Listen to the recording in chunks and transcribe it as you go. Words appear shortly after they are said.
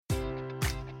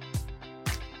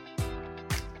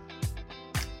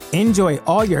Enjoy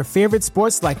all your favorite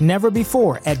sports like never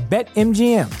before at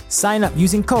BetMGM. Sign up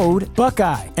using code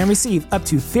Buckeye and receive up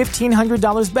to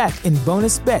 $1,500 back in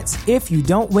bonus bets if you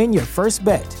don't win your first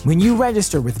bet. When you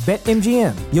register with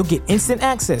BetMGM, you'll get instant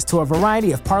access to a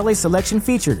variety of parlay selection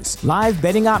features, live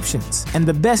betting options, and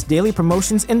the best daily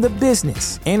promotions in the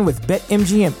business. And with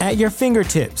BetMGM at your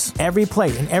fingertips, every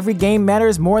play and every game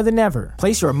matters more than ever.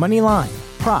 Place your money line,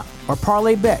 prop, or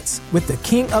parlay bets with the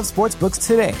king of sportsbooks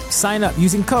today. Sign up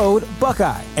using code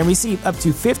Buckeye and receive up to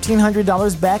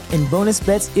 $1,500 back in bonus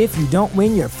bets if you don't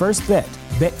win your first bet.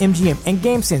 BetMGM and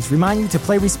GameSense remind you to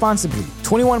play responsibly.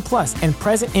 21 plus and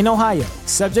present in Ohio,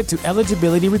 subject to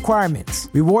eligibility requirements.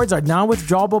 Rewards are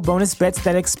non-withdrawable bonus bets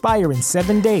that expire in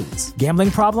 7 days. Gambling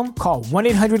problem? Call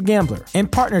 1-800-GAMBLER. In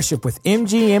partnership with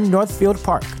MGM Northfield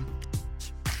Park.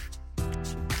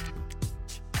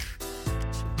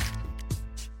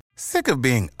 Sick of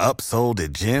being upsold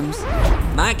at gyms?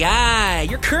 My guy,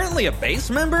 you're currently a base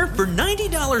member? For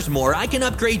 $90 more, I can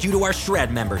upgrade you to our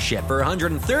Shred membership. For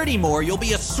 $130 more, you'll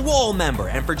be a Swole member.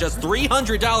 And for just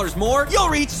 $300 more, you'll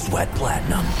reach Sweat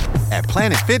Platinum. At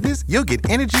Planet Fitness, you'll get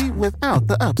energy without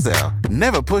the upsell.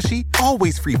 Never pushy,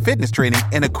 always free fitness training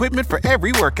and equipment for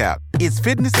every workout. It's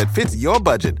fitness that fits your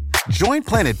budget. Join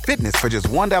Planet Fitness for just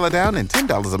 $1 down and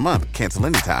 $10 a month. Cancel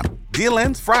anytime. Deal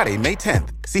ends Friday, May 10th.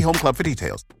 See Home Club for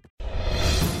details.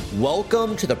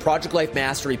 Welcome to the Project Life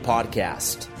Mastery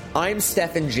Podcast. I'm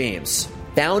Stephen James,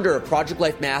 founder of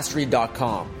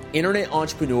ProjectLifeMastery.com, internet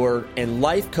entrepreneur and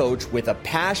life coach with a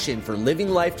passion for living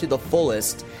life to the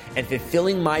fullest and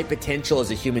fulfilling my potential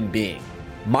as a human being.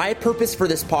 My purpose for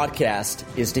this podcast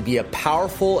is to be a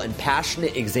powerful and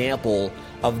passionate example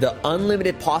of the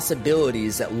unlimited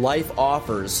possibilities that life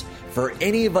offers for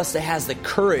any of us that has the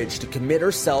courage to commit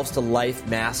ourselves to life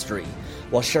mastery,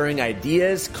 while sharing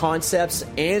ideas, concepts,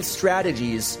 and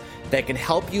strategies that can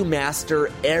help you master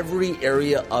every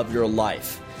area of your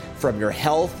life, from your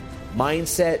health,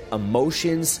 mindset,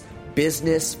 emotions,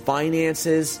 business,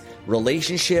 finances,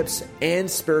 relationships,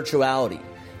 and spirituality.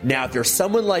 Now, if you're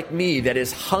someone like me that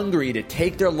is hungry to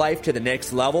take their life to the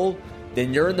next level,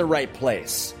 then you're in the right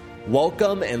place.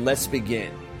 Welcome, and let's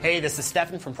begin. Hey, this is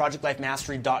Stefan from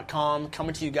ProjectLifeMastery.com,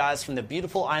 coming to you guys from the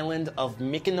beautiful island of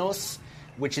Mykonos,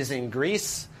 which is in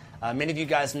Greece. Many of you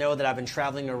guys know that I've been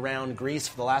traveling around Greece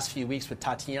for the last few weeks with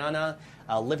Tatiana,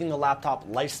 living the laptop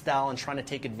lifestyle and trying to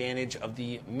take advantage of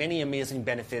the many amazing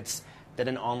benefits that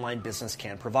an online business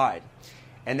can provide.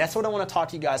 And that's what I want to talk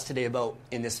to you guys today about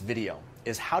in this video,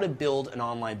 is how to build an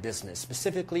online business,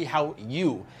 specifically how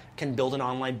you can build an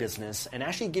online business, and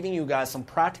actually giving you guys some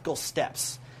practical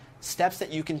steps that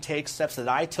you can take, steps that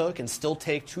I took and still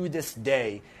take to this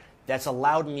day that's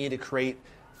allowed me to create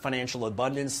financial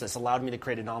abundance, that's allowed me to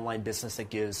create an online business that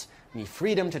gives me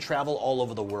freedom to travel all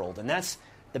over the world. And that's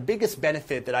the biggest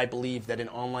benefit that I believe that an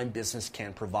online business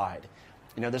can provide.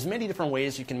 You know, there's many different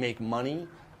ways you can make money.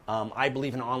 I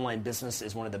believe an online business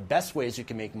is one of the best ways you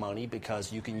can make money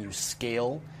because you can use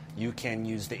scale, you can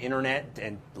use the internet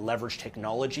and leverage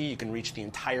technology, you can reach the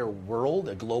entire world,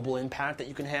 a global impact that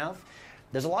you can have.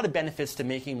 There's a lot of benefits to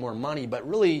making more money, but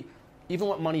really, even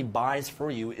what money buys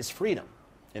for you is freedom.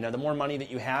 You know, the more money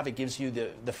that you have, it gives you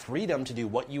the freedom to do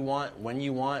what you want, when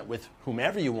you want, with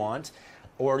whomever you want.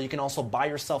 Or you can also buy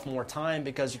yourself more time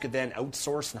because you could then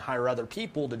outsource and hire other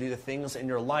people to do the things in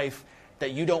your life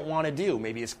that you don't want to do.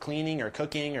 Maybe it's cleaning or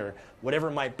cooking or whatever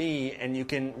it might be, and you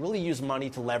can really use money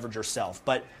to leverage yourself.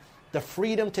 But the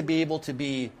freedom to be able to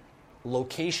be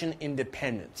location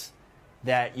independent,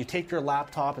 that you take your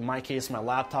laptop, in my case, my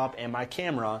laptop and my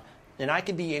camera, and I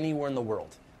could be anywhere in the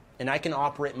world, and I can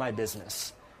operate my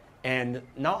business. And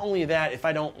not only that, if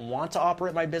I don't want to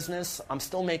operate my business, I'm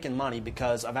still making money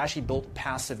because I've actually built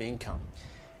passive income.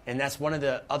 And that's one of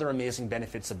the other amazing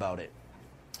benefits about it.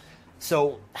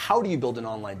 So how do you build an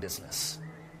online business?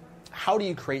 How do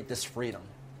you create this freedom?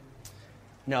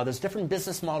 Now, there's different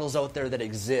business models out there that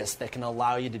exist that can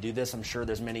allow you to do this. I'm sure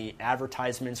there's many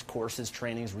advertisements, courses,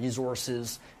 trainings,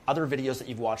 resources, other videos that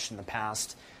you've watched in the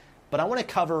past. But I want to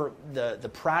cover the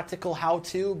practical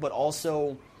how-to, but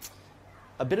also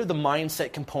a bit of the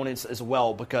mindset components as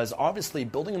well, because obviously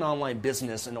building an online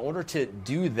business, in order to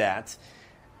do that,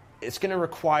 it's going to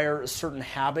require certain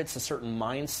habits, a certain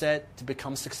mindset to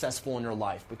become successful in your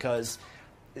life, because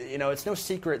you know, it's no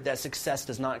secret that success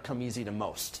does not come easy to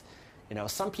most. You know,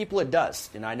 some people it does.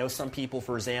 You know, I know some people,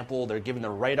 for example, they're given the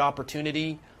right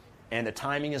opportunity and the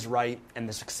timing is right and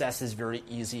the success is very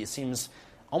easy. It seems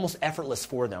almost effortless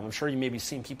for them. I'm sure you maybe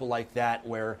seen people like that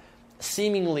where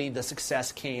seemingly the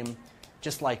success came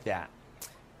just like that.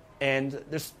 And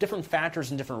there's different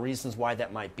factors and different reasons why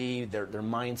that might be. Their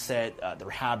mindset, their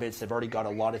habits, they've already got a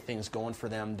lot of things going for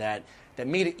them that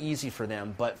made it easy for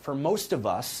them. But for most of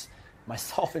us,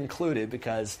 myself included,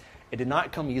 because it did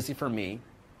not come easy for me,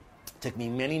 it took me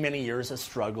many, many years of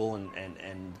struggle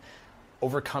and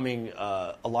overcoming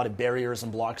a lot of barriers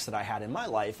and blocks that I had in my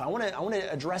life. I want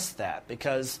to address that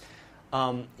because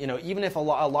even if a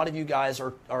lot of you guys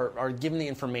are given the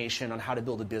information on how to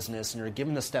build a business and you're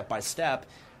given the step-by-step,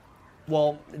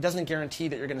 well, it doesn't guarantee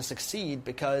that you're going to succeed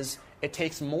because it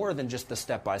takes more than just the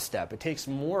step-by-step. It takes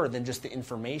more than just the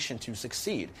information to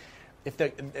succeed. If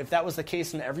that was the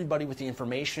case, then everybody with the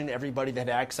information, everybody that had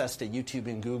access to YouTube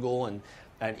and Google and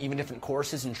even different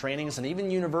courses and trainings and even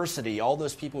university, all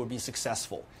those people would be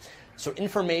successful. So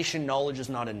information, knowledge is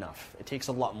not enough. It takes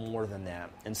a lot more than that.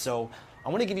 And so I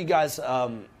want to give you guys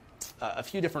a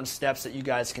few different steps that you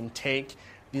guys can take.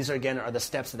 These are the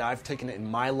steps that I've taken in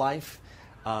my life.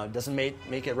 Doesn't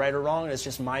make it right or wrong. It's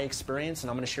just my experience, and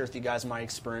I'm going to share with you guys my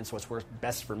experience, what's worked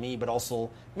best for me, but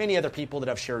also many other people that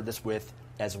I've shared this with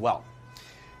as well.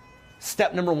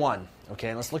 Step number 1, okay,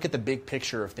 and let's look at the big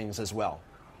picture of things as well.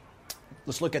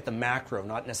 Let's look at the macro,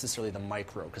 not necessarily the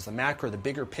micro, because the macro, the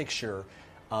bigger picture,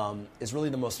 is really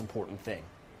the most important thing.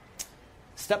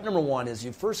 Step number 1 is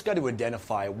you've first got to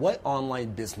identify what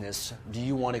online business do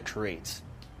you want to create?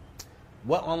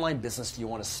 What online business do you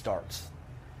want to start?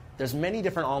 There's many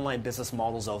different online business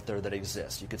models out there that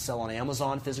exist. You could sell on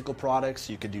Amazon physical products,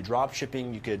 you could do drop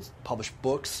shipping, you could publish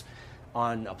books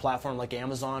on a platform like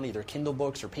Amazon, either Kindle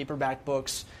books or paperback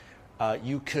books.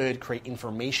 You could create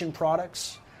information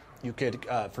products. You could,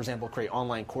 for example, create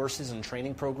online courses and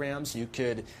training programs. You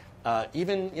could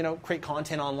even create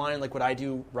content online like what I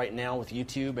do right now with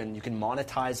YouTube, and you can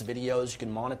monetize videos, you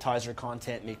can monetize your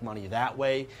content, make money that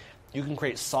way. You can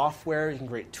create software, you can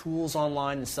create tools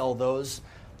online and sell those.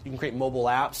 You can create mobile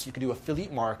apps. You can do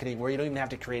affiliate marketing where you don't even have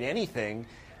to create anything,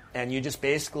 and you just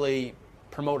basically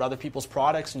promote other people's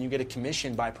products and you get a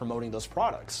commission by promoting those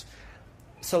products.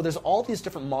 So there's all these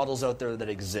different models out there that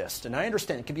exist, and I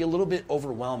understand it can be a little bit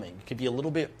overwhelming. It can be a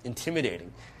little bit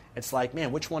intimidating. It's like,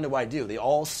 man, which one do I do? They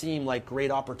all seem like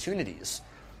great opportunities.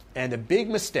 And the big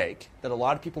mistake that a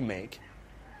lot of people make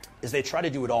is they try to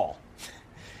do it all.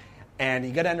 And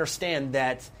you got to understand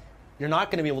that you're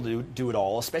not going to be able to do it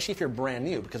all, especially if you're brand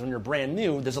new, because when you're brand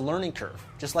new, there's a learning curve.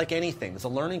 Just like anything, there's a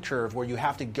learning curve where you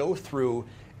have to go through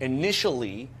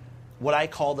initially what I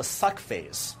call the suck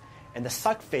phase. And the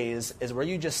suck phase is where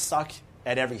you just suck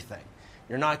at everything.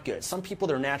 You're not good. Some people,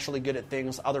 they're naturally good at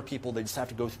things. Other people, they just have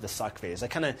to go through the suck phase. I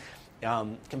kind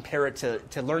of compare it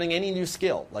to learning any new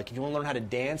skill. Like if you want to learn how to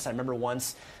dance, I remember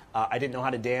once I didn't know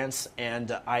how to dance,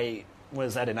 and I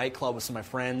was at a nightclub with some of my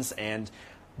friends, and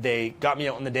they got me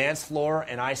out on the dance floor,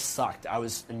 and I sucked. I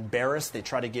was embarrassed. They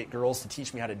tried to get girls to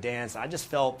teach me how to dance. I just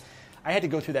felt I had to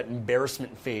go through that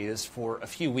embarrassment phase for a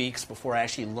few weeks before I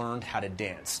actually learned how to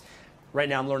dance. Right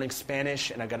now I'm learning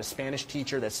Spanish, and I've got a Spanish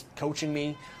teacher that's coaching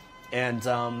me, and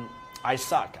I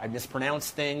suck. I mispronounce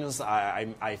things.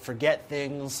 I forget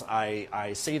things.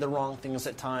 I say the wrong things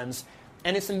at times,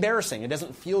 and it's embarrassing. It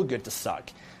doesn't feel good to suck.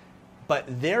 But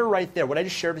right there, what I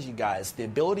just shared with you guys, the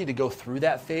ability to go through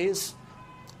that phase,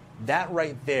 that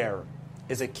right there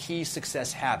is a key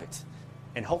success habit.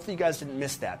 And hopefully you guys didn't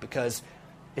miss that, because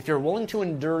if you're willing to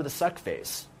endure the suck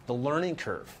phase, the learning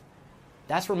curve,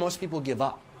 that's where most people give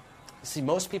up. See,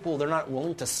 most people, they're not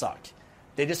willing to suck.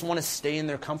 They just want to stay in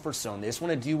their comfort zone. They just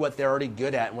want to do what they're already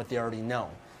good at and what they already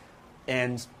know.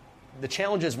 And the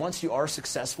challenge is, once you are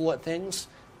successful at things,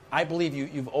 I believe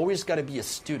you've always got to be a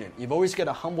student. You've always got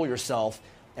to humble yourself.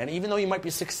 And even though you might be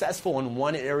successful in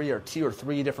one area or 2 or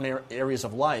 3 different areas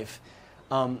of life,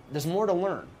 there's more to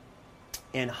learn.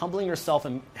 And humbling yourself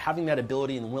and having that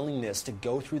ability and willingness to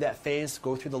go through that phase,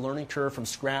 go through the learning curve from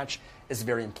scratch is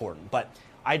very important. But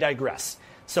I digress.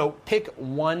 So pick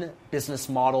one business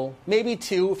model, maybe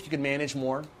 2 if you can manage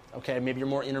more. Okay, maybe you're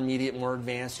more intermediate, more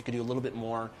advanced, you could do a little bit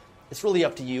more. It's really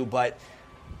up to you, but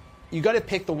you got to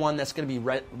pick the one that's going to be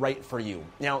right for you.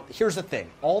 Now, here's the thing.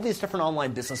 All these different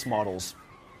online business models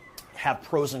have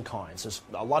pros and cons. There's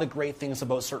a lot of great things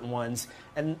about certain ones,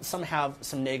 and some have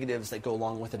some negatives that go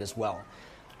along with it as well.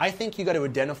 I think you got to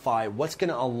identify what's going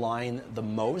to align the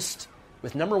most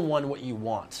with, number 1, what you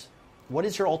want. What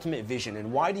is your ultimate vision,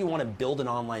 and why do you want to build an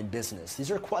online business?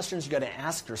 These are questions you got to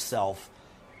ask yourself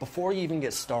before you even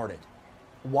get started.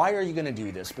 Why are you going to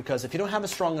do this? Because if you don't have a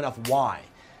strong enough why,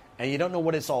 and you don't know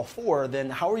what it's all for, then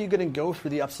how are you going to go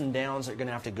through the ups and downs that you're going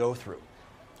to have to go through?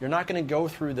 You're not going to go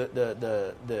through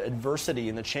the adversity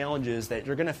and the challenges that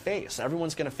you're going to face.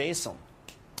 Everyone's going to face them.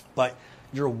 But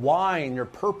your why and your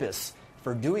purpose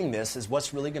for doing this is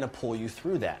what's really going to pull you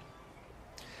through that.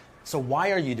 So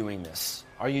why are you doing this?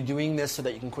 Are you doing this so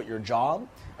that you can quit your job?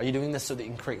 Are you doing this so that you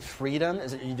can create freedom?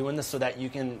 Are you doing this so that you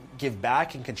can give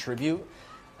back and contribute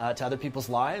to other people's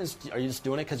lives? Are you just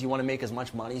doing it because you want to make as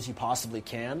much money as you possibly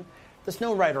can? There's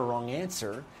no right or wrong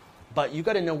answer, but you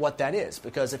got to know what that is.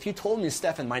 Because if you told me,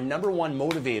 Stefan, my number one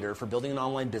motivator for building an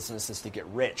online business is to get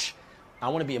rich. I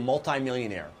want to be a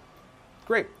multimillionaire.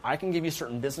 Great, I can give you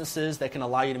certain businesses that can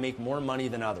allow you to make more money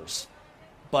than others.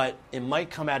 But it might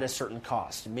come at a certain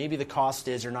cost. Maybe the cost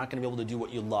is you're not going to be able to do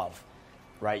what you love,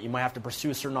 right? You might have to pursue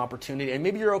a certain opportunity, and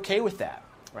maybe you're okay with that,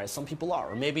 right? Some people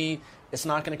are. Or maybe it's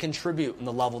not going to contribute in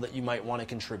the level that you might want to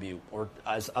contribute, or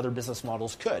as other business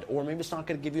models could. Or maybe it's not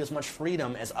going to give you as much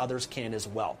freedom as others can as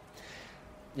well.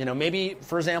 You know, maybe,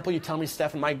 for example, you tell me,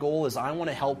 Stefan, my goal is I want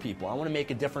to help people. I want to make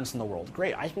a difference in the world.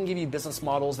 Great. I can give you business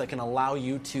models that can allow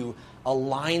you to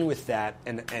align with that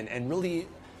and really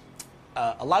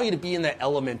allow you to be in that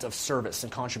element of service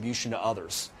and contribution to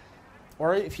others.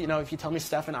 Or if you tell me,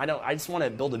 Stefan, I just want to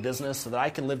build a business so that I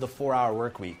can live the 4-hour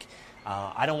work week.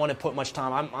 I don't want to put much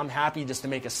time. I'm happy just to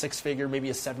make a 6-figure, maybe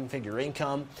a 7-figure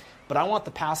income, but I want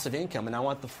the passive income and I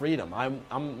want the freedom.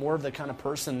 I'm more of the kind of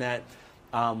person that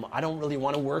I don't really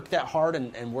want to work that hard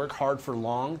and work hard for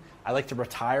long. I like to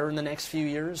retire in the next few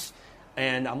years.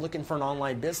 And I'm looking for an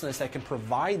online business that can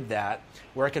provide that,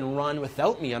 where I can run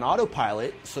without me on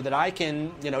autopilot so that I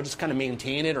can, just kind of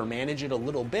maintain it or manage it a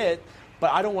little bit,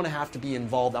 but I don't want to have to be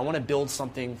involved. I want to build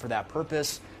something for that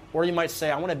purpose. Or you might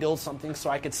say, I want to build something so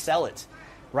I could sell it,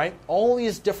 right? All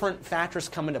these different factors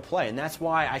come into play, and that's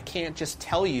why I can't just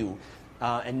tell you,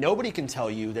 and nobody can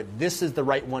tell you that this is the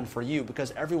right one for you,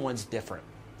 because everyone's different,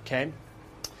 okay?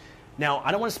 Now,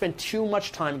 I don't want to spend too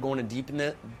much time going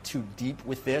too deep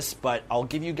with this, but I'll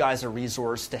give you guys a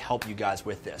resource to help you guys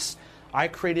with this. I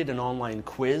created an online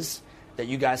quiz that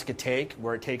you guys could take,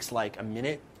 where it takes like a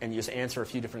minute and you just answer a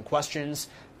few different questions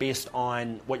based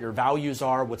on what your values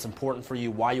are, what's important for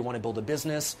you, why you want to build a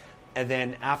business. And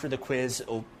then after the quiz,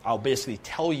 I'll basically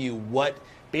tell you what,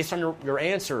 based on your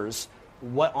answers,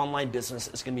 what online business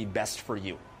is going to be best for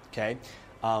you, okay?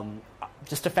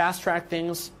 Just to fast track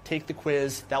things, take the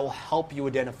quiz. That will help you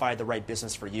identify the right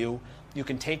business for you. You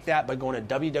can take that by going to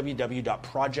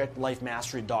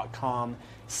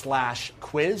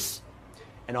www.projectlifemastery.com/quiz,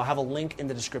 and I'll have a link in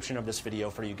the description of this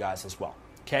video for you guys as well.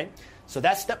 Okay? So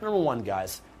that's step number 1,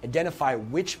 guys. Identify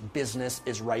which business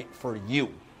is right for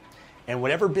you. And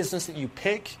whatever business that you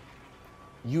pick,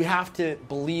 you have to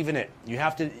believe in it. You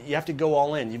have to go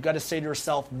all in. You've got to say to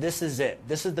yourself, this is it.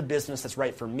 This is the business that's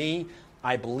right for me.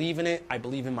 I believe in it. I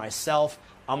believe in myself.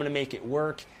 I'm going to make it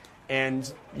work.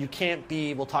 And you can't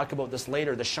be, we'll talk about this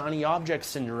later, the shiny object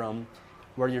syndrome,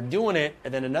 where you're doing it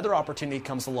and then another opportunity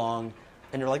comes along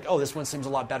and you're like, oh, this one seems a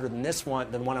lot better than this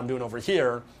one, than one I'm doing over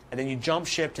here. And then you jump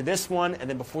ship to this one, and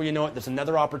then before you know it, there's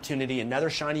another opportunity, another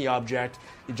shiny object.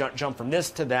 You jump from this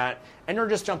to that, and you're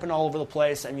just jumping all over the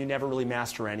place, and you never really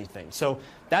master anything. So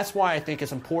that's why I think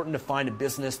it's important to find a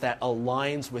business that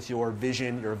aligns with your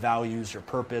vision, your values, your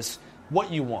purpose,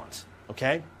 what you want,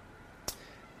 okay?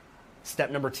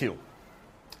 Step number 2,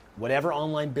 whatever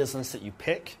online business that you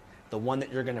pick, the one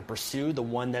that you're going to pursue, the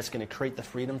one that's going to create the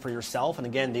freedom for yourself. And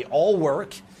again, they all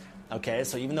work, okay?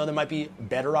 So even though there might be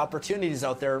better opportunities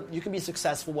out there, you can be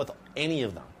successful with any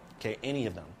of them, okay? Any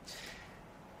of them.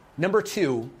 Number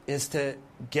 2 is to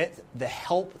get the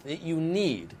help that you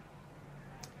need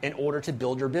in order to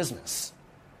build your business,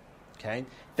 okay?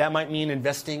 That might mean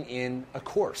investing in a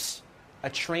course, a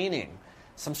training,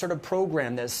 some sort of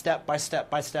program that is step by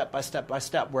step by step by step by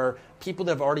step, where people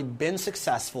that have already been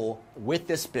successful with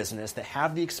this business, that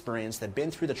have the experience, that have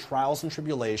been through the trials and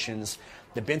tribulations,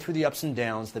 that have been through the ups and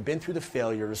downs, that have been through the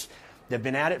failures, that have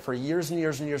been at it for years and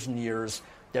years and years and years,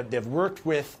 that they've worked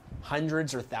with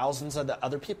hundreds or thousands of the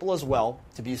other people as well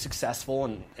to be successful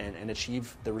and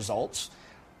achieve the results.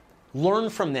 Learn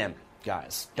from them,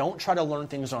 guys. Don't try to learn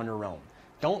things on your own.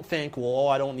 Don't think, well,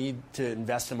 I don't need to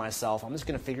invest in myself. I'm just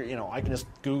going to figure, I can just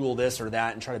Google this or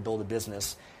that and try to build a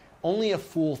business. Only a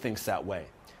fool thinks that way.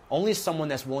 Only someone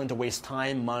that's willing to waste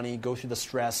time, money, go through the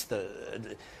stress.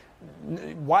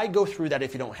 Why go through that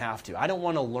if you don't have to? I don't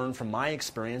want to learn from my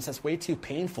experience. That's way too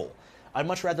painful. I'd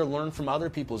much rather learn from other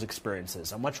people's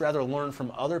experiences. I'd much rather learn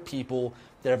from other people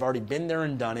that have already been there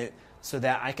and done it, so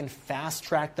that I can fast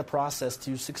track the process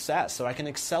to success, so I can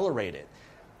accelerate it.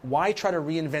 Why try to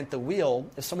reinvent the wheel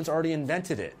if someone's already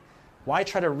invented it? Why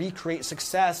try to recreate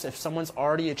success if someone's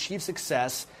already achieved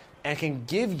success and can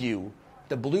give you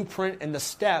the blueprint and the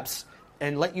steps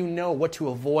and let you know what to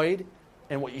avoid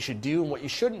and what you should do and what you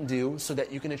shouldn't do so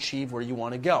that you can achieve where you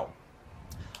want to go?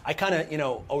 I kind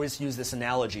of, always use this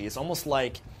analogy. It's almost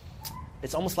like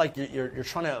you're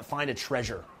trying to find a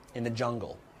treasure, in the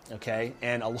jungle, okay?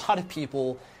 And a lot of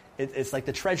people, it's like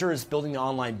the treasure is building the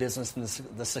online business and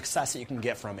the success that you can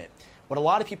get from it. What a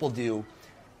lot of people do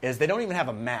is they don't even have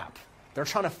a map. They're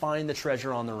trying to find the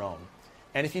treasure on their own.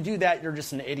 And if you do that, you're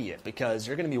just an idiot, because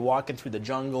you're going to be walking through the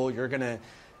jungle. You're going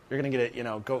to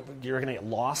get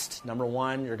lost. Number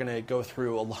one, you're going to go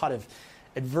through a lot of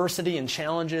adversity and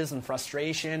challenges and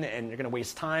frustration, and you're going to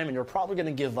waste time, and you're probably going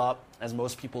to give up, as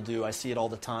most people do. I see it all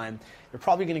the time. You're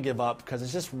probably going to give up because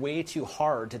it's just way too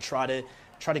hard to try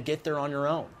to get there on your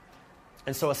own.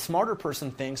 And so a smarter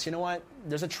person thinks, you know what,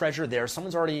 there's a treasure there.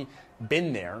 Someone's already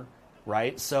been there,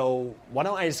 right? So why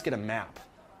don't I just get a map?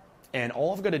 And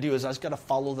all I've got to do is I just got to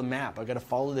follow the map. I've got to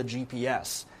follow the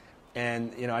GPS.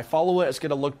 And, I follow it. It's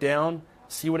going to look down,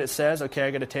 see what it says. Okay,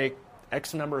 I got to take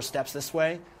X number of steps this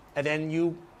way. And then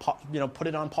you put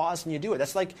it on pause and you do it.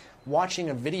 That's like watching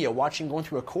a video, going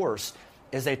through a course,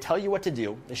 is they tell you what to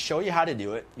do. They show you how to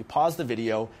do it. You pause the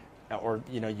video, or,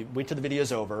 you wait till the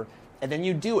video's over, and then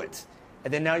you do it.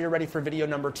 And then now you're ready for video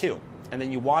number 2. And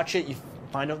then you watch it, you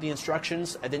find out the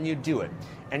instructions, and then you do it.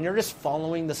 And you're just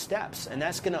following the steps. And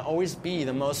that's going to always be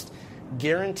the most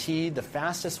guaranteed, the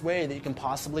fastest way that you can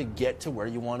possibly get to where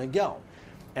you want to go.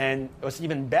 And what's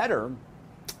even better,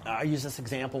 I use this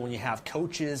example when you have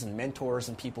coaches and mentors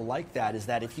and people like that, is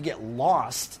that if you get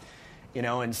lost, and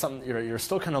you're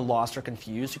still kind of lost or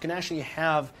confused, you can actually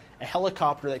have a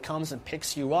helicopter that comes and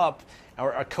picks you up,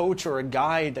 or a coach or a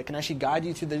guide that can actually guide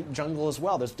you through the jungle as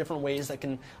well. There's different ways that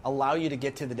can allow you to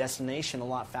get to the destination a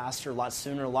lot faster, a lot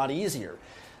sooner, a lot easier.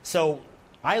 So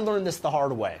I learned this the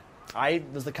hard way. I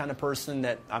was the kind of person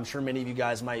that I'm sure many of you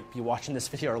guys might be watching this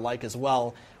video or like as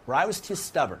well, where I was too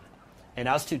stubborn. And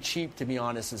I was too cheap, to be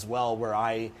honest, as well, where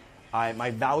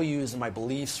my values and my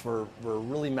beliefs were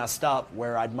really messed up,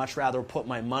 where I'd much rather put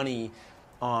my money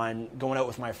on going out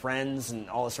with my friends and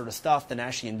all this sort of stuff than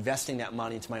actually investing that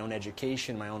money into my own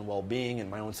education, my own well-being,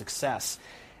 and my own success.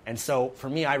 And so for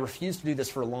me, I refused to do this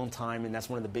for a long time, and that's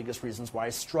one of the biggest reasons why I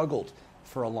struggled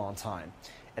for a long time.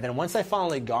 And then once I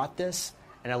finally got this,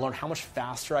 and I learned how much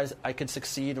faster I could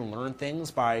succeed and learn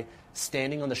things by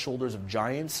standing on the shoulders of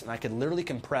giants, and I could literally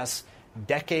compress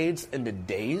decades into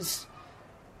days,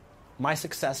 my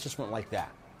success just went like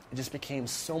that. It just became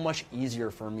so much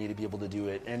easier for me to be able to do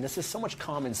it. And this is so much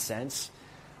common sense.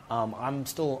 I'm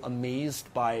still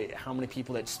amazed by how many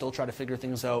people that still try to figure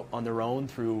things out on their own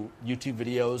through YouTube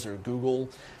videos or Google,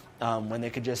 when they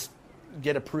could just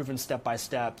get a proven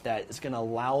step-by-step that is going to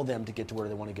allow them to get to where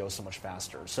they want to go so much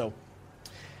faster. So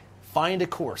find a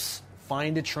course,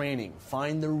 find a training,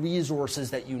 find the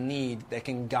resources that you need that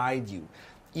can guide you.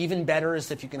 Even better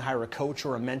is if you can hire a coach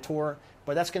or a mentor,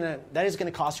 but that is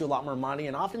going to cost you a lot more money.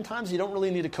 And oftentimes you don't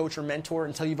really need a coach or mentor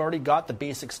until you've already got the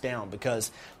basics down.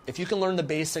 Because if you can learn the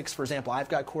basics, for example, I've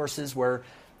got courses where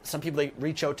some people, they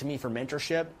reach out to me for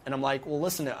mentorship, and I'm like, well,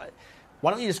 listen,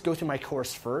 why don't you just go through my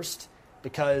course first?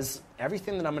 Because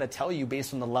everything that I'm going to tell you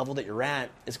based on the level that you're at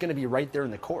is going to be right there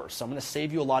in the course. So I'm going to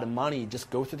save you a lot of money. Just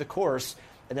go through the course,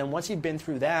 and then once you've been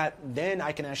through that, then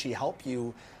I can actually help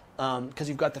you because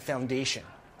you've got the foundation.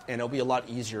 And it'll be a lot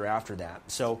easier after that.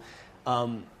 So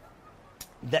I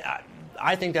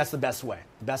think that's the best way.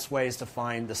 The best way is to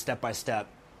find the step-by-step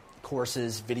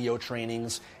courses, video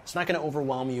trainings. It's not going to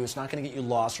overwhelm you. It's not going to get you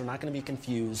lost. You're not going to be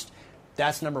confused.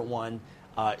 That's number one.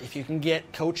 If you can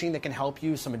get coaching that can help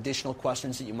you, some additional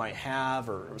questions that you might have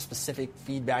or specific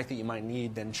feedback that you might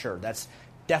need, then sure, that's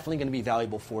definitely going to be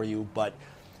valuable for you. But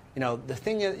the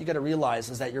thing that you got to realize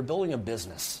is that you're building a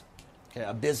business, okay,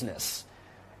 a business.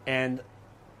 And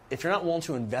if you're not willing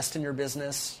to invest in your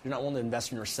business, you're not willing to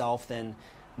invest in yourself, then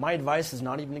my advice is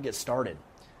not even to get started.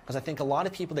 Because I think a lot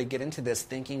of people, they get into this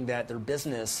thinking that they're going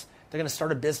to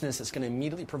start a business that's going to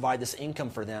immediately provide this income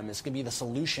for them. It's going to be the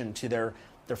solution to their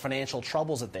financial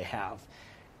troubles that they have.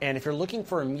 And if you're looking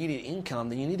for immediate income,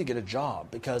 then you need to get a job,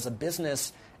 because a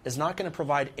business is not going to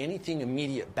provide anything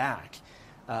immediate back.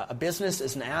 A business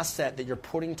is an asset that you're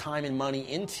putting time and money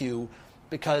into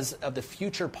because of the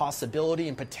future possibility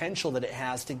and potential that it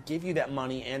has to give you that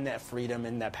money and that freedom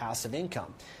and that passive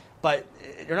income. But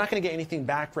you're not going to get anything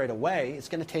back right away. It's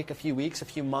going to take a few weeks, a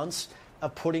few months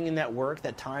of putting in that work,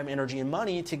 that time, energy, and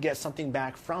money to get something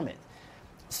back from it.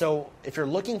 So if you're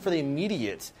looking for the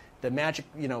immediate, the magic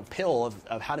pill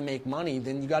of how to make money,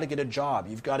 then you got to get a job.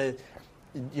 You've got to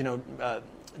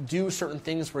do certain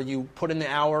things where you put in the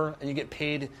hour and you get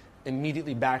paid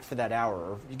immediately back for that hour,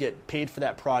 or you get paid for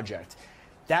that project.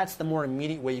 That's the more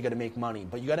immediate way you got to make money.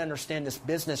 But you got to understand this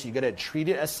business. You got to treat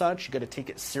it as such. You got to take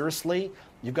it seriously.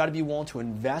 You've got to be willing to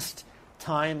invest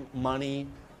time, money,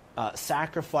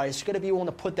 sacrifice. You got to be willing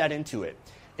to put that into it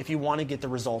if you want to get the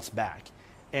results back.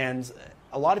 And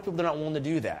a lot of people are not willing to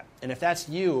do that. And if that's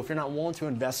you, if you're not willing to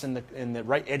invest in the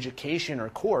right education or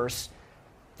course,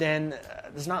 then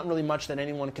there's not really much that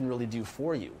anyone can really do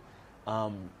for you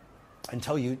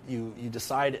until you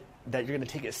decide that you're going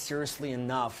to take it seriously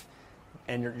enough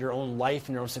and your own life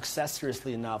and your own success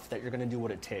seriously enough that you're going to do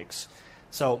what it takes.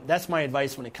 So that's my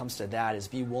advice when it comes to that, is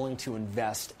be willing to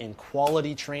invest in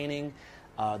quality training,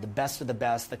 the best of the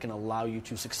best that can allow you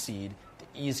to succeed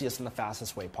the easiest and the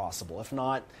fastest way possible. If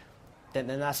not, then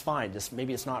that's fine. Just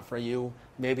maybe it's not for you.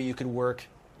 Maybe you could work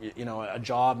a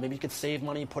job. Maybe you could save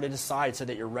money, put it aside so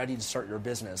that you're ready to start your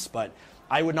business. But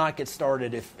I would not get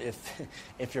started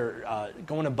if you're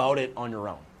going about it on your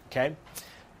own. Okay?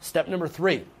 Step number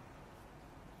 3,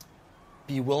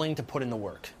 be willing to put in the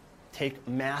work. Take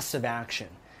massive action.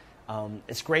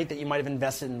 It's great that you might have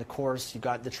invested in the course, you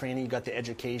got the training, you got the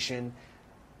education,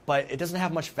 but it doesn't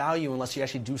have much value unless you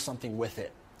actually do something with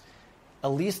it. At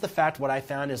least the fact, what I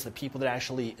found is the people that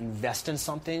actually invest in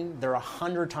something, they're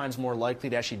 100 times more likely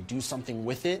to actually do something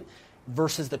with it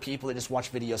versus the people that just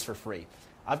watch videos for free.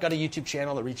 I've got a YouTube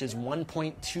channel that reaches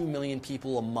 1.2 million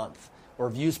people a month, or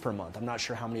views per month. I'm not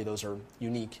sure how many of those are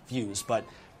unique views, but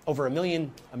over a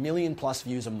million plus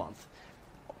views a month.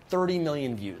 30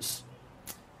 million views.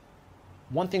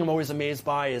 One thing I'm always amazed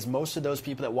by is most of those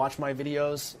people that watch my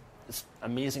videos, it's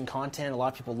amazing content. A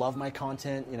lot of people love my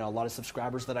content. A lot of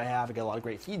subscribers that I have. I get a lot of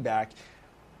great feedback.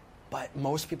 But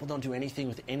most people don't do anything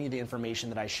with any of the information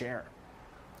that I share.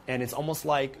 And it's almost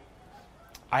like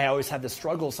I always have this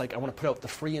struggle. It's like I want to put out the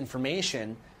free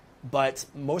information, but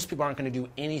most people aren't going to do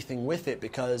anything with it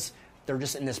because they're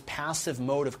just in this passive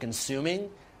mode of consuming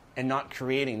and not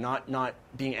creating, not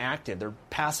being active. They're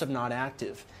passive, not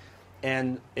active.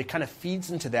 And it kind of feeds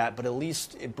into that, but at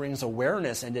least it brings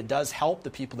awareness, and it does help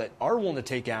the people that are willing to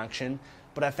take action.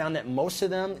 But I found that most of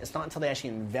them, it's not until they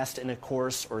actually invest in a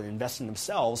course or invest in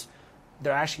themselves,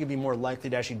 they're actually going to be more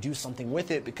likely to actually do something with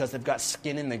it because they've got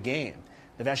skin in the game.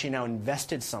 They've actually now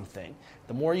invested something.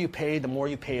 The more you pay, the more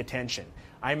you pay attention.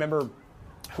 I remember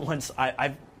once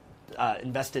I've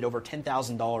invested over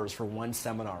 $10,000 for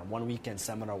one weekend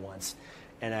seminar once.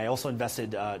 And I also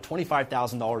invested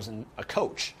 $25,000 in a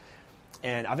coach.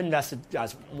 And I've invested,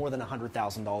 guys, more than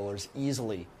 $100,000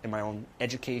 easily in my own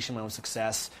education, my own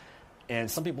success. And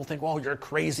some people think, well, you're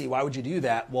crazy. Why would you do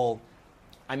that? Well,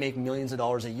 I make millions of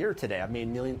dollars a year today. I've made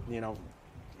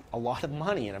a lot of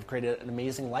money, and I've created an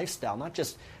amazing lifestyle, not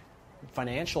just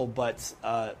financial, but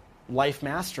life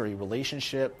mastery,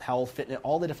 relationship, health, fitness,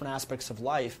 all the different aspects of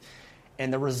life.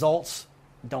 And the results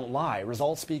don't lie.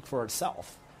 Results speak for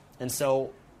itself. And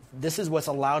so this is what's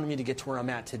allowed me to get to where I'm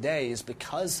at today, is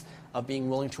because of being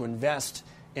willing to invest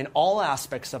in all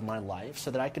aspects of my life so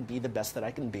that I could be the best that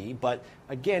I can be. But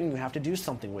again, you have to do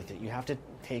something with it. You have to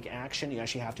take action. You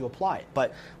actually have to apply it.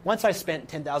 But once I spent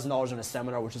 $10,000 on a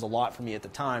seminar, which was a lot for me at the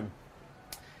time,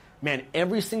 man,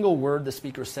 every single word the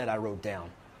speaker said, I wrote down.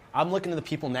 I'm looking at the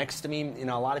people next to me.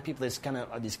 A lot of people, just kind of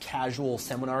are these casual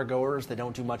seminar goers that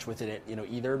don't do much with it,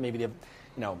 either. Maybe they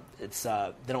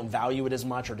don't value it as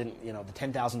much, or didn't, the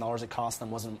 $10,000 it cost them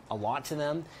wasn't a lot to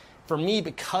them. For me,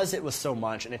 because it was so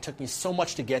much and it took me so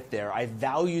much to get there, I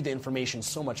valued the information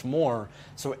so much more.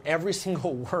 So every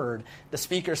single word the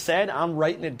speaker said, I'm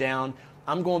writing it down.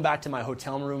 I'm going back to my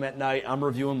hotel room at night. I'm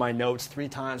reviewing my notes 3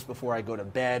 times before I go to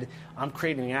bed. I'm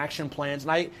creating action plans.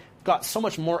 And I got so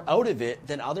much more out of it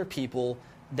than other people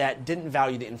that didn't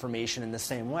value the information in the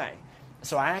same way.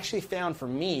 So I actually found, for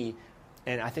me,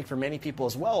 and I think for many people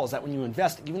as well, is that when you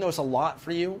invest, even though it's a lot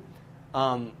for you,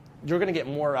 you're going to get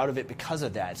more out of it because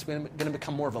of that. It's going to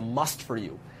become more of a must for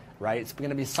you, right? It's going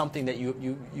to be something that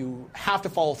you have to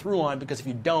follow through on, because if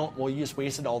you don't, well, you just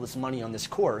wasted all this money on this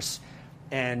course,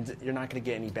 and you're not going to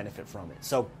get any benefit from it.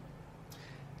 So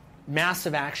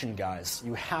massive action, guys.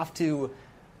 You have to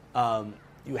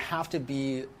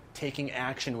be taking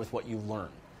action with what you learn.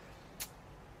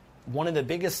 One of the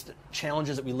biggest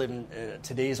challenges that we live in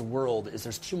today's world is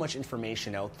there's too much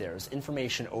information out there. There's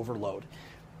information overload.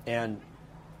 And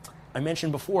I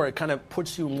mentioned before, it kind of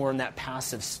puts you more in that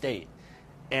passive state.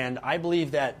 And I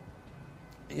believe that,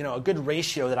 a good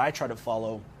ratio that I try to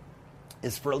follow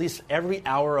is for at least every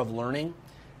hour of learning,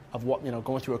 of what,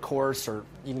 going through a course or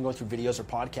even going through videos or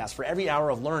podcasts, for every hour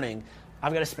of learning,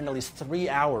 I've got to spend at least 3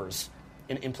 hours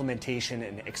in implementation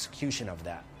and execution of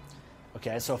that.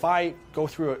 Okay, so if I go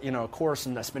through a course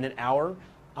and I spend an hour,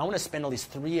 I want to spend at least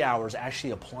 3 hours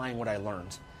actually applying what I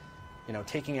learned,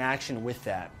 taking action with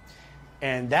that.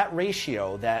 And that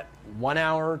ratio, that 1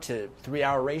 hour to 3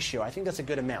 hour ratio, I think that's a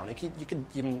good amount. You could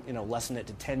even lessen it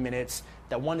to 10 minutes.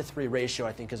 That 1 to 3 ratio,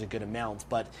 I think, is a good amount.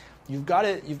 But you've got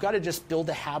to just build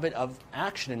a habit of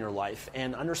action in your life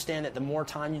and understand that the more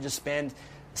time you just spend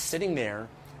sitting there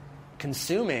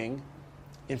consuming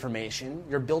information,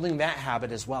 you're building that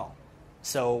habit as well.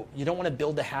 So you don't want to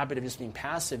build the habit of just being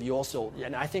passive.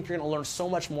 And I think you're going to learn so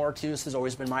much more too. This has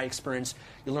always been my experience.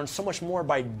 You learn so much more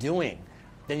by doing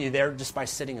than you're there just by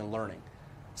sitting and learning.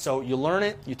 So you learn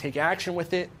it, you take action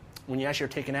with it. When you actually are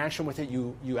taking action with it,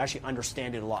 you actually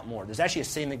understand it a lot more. There's actually a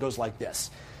saying that goes like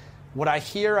this: what I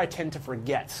hear, I tend to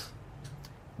forget.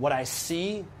 What I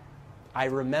see, I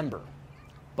remember.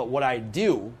 But what I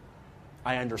do,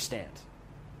 I understand.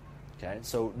 Okay,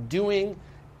 so doing,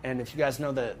 and if you guys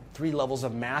know the 3 levels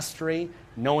of mastery,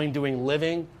 knowing, doing,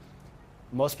 living,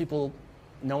 most people,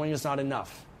 knowing is not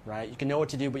enough, right? You can know what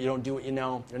to do, but you don't do what you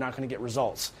know, you're not going to get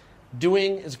results.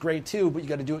 Doing is great too, but you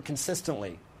got to do it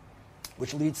consistently,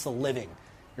 which leads to living.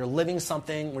 You're living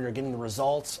something when you're getting the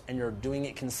results, and you're doing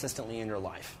it consistently in your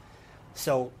life.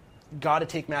 So you've got to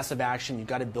take massive action. You've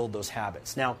got to build those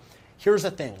habits. Now, here's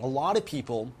the thing. A lot of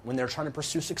people, when they're trying to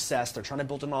pursue success, they're trying to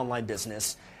build an online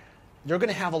business, they're going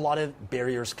to have a lot of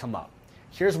barriers come up.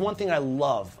 Here's one thing I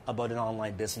love about an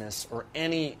online business or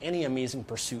any amazing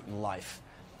pursuit in life,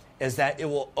 is that it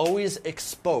will always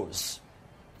expose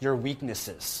your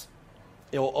weaknesses.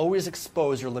 It will always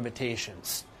expose your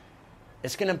limitations.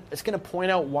 It's going to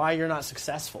point out why you're not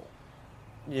successful.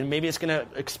 Maybe it's going to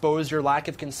expose your lack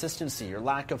of consistency, your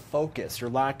lack of focus,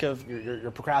 your lack of your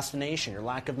procrastination, your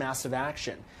lack of massive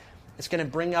action. It's going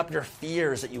to bring up your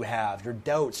fears that you have, your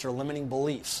doubts, your limiting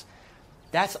beliefs.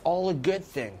 That's all a good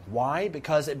thing. Why?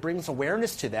 Because it brings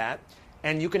awareness to that,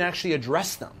 and you can actually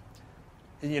address them.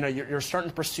 You're starting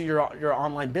to pursue your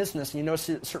online business, and you notice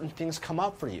certain things come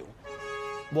up for you.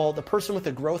 Well, the person with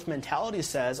the growth mentality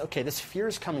says, okay, this fear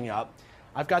is coming up.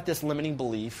 I've got this limiting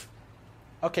belief.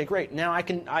 Okay, great. Now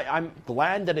I'm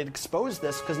glad that it exposed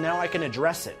this, because now I can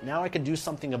address it. Now I can do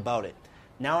something about it.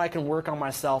 Now I can work on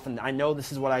myself, and I know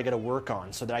this is what I got to work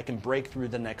on so that I can break through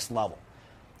the next level.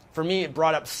 For me, it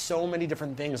brought up so many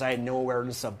different things I had no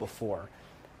awareness of before.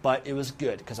 But it was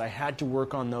good, because I had to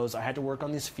work on those. I had to work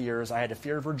on these fears. I had a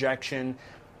fear of rejection.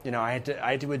 I had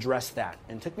to address that.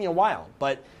 And it took me a while.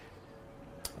 But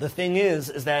the thing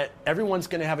is that everyone's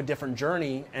going to have a different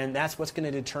journey, and that's what's going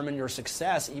to determine your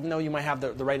success. Even though you might have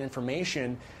the right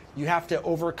information, you have to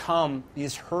overcome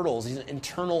these hurdles, these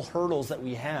internal hurdles that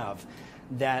we have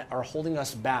that are holding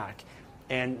us back.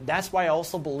 And that's why I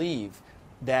also believe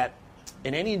that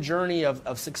in any journey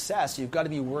of success, you've got to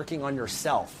be working on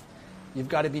yourself. You've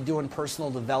got to be doing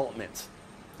personal development.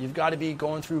 You've got to be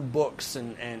going through books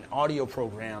and audio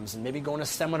programs, and maybe going to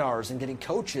seminars and getting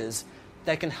coaches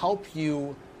that can help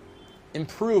you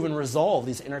improve and resolve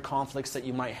these inner conflicts that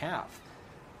you might have,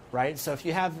 right? So if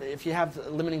you have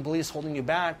limiting beliefs holding you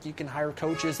back, you can hire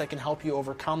coaches that can help you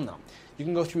overcome them. You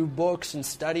can go through books and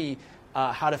study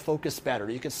how to focus better.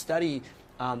 You could study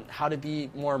how to be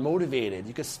more motivated.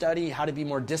 You could study how to be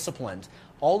more disciplined.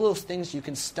 All those things you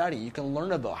can study. You can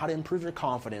learn about how to improve your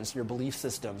confidence, your belief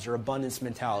systems, your abundance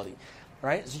mentality,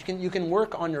 right? So you can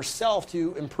work on yourself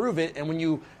to improve it, and when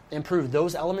you improve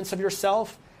those elements of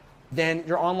yourself, then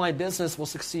your online business will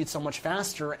succeed so much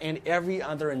faster, and every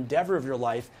other endeavor of your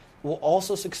life will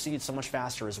also succeed so much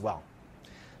faster as well.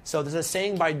 So there's a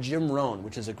saying by Jim Rohn,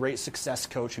 which is a great success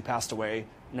coach who passed away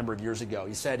a number of years ago.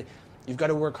 He said, you've got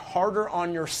to work harder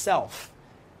on yourself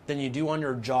than you do on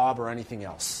your job or anything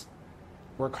else.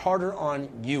 Work harder on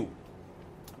you.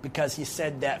 Because he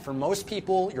said that for most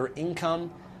people, your income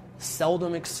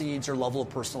seldom exceeds your level of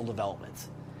personal development.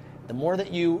 The more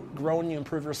that you grow and you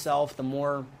improve yourself, the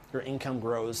more your income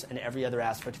grows, and every other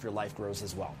aspect of your life grows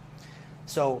as well.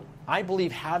 So I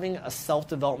believe having a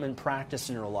self-development practice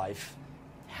in your life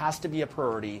has to be a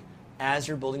priority as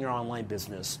you're building your online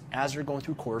business, as you're going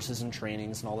through courses and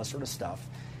trainings and all that sort of stuff,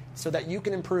 so that you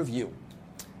can improve you.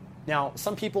 Now,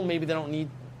 some people, maybe they don't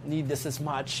need this as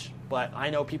much, but I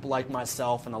know people like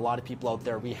myself and a lot of people out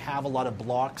there, we have a lot of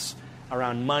blocks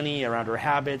around money, around our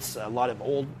habits, a lot of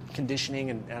old conditioning,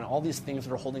 and all these things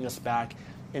that are holding us back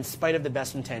in spite of the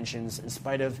best intentions, in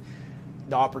spite of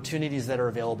the opportunities that are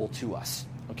available to us.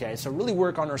 Okay, so really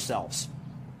work on ourselves.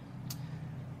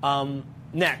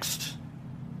 Next.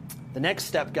 The next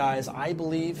step, guys, I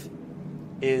believe,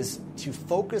 is to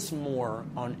focus more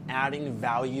on adding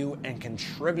value and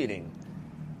contributing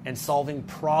and solving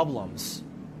problems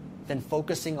than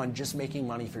focusing on just making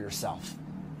money for yourself.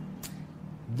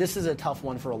 This is a tough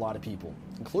one for a lot of people,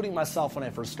 including myself when I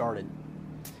first started.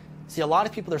 See, a lot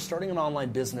of people, they're starting an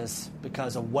online business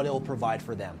because of what it will provide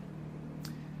for them.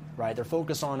 right? They're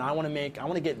focused on, I want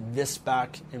to get this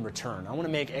back in return. I want to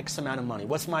make X amount of money.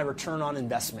 What's my return on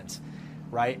investment,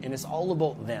 right? And it's all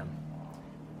about them.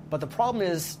 But the problem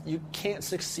is you can't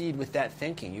succeed with that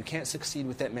thinking. You can't succeed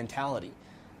with that mentality,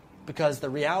 because the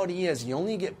reality is you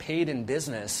only get paid in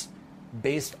business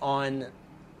based on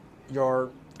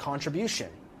your contribution.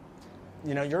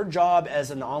 You know, your job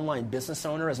as an online business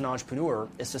owner, as an entrepreneur,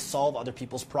 is to solve other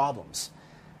people's problems,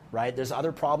 right? There's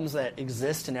other problems that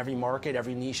exist in every market,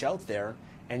 every niche out there,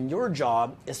 and your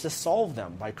job is to solve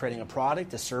them by creating a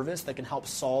product, a service that can help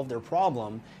solve their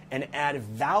problem and add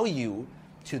value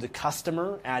to the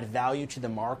customer, add value to the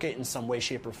market in some way,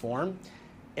 shape, or form.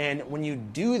 And when you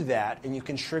do that and you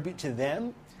contribute to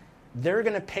them, they're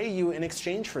going to pay you in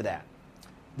exchange for that.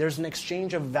 There's an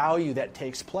exchange of value that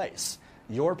takes place.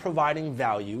 You're providing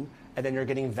value, and then you're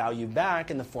getting value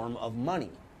back in the form of money.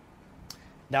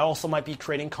 That also might be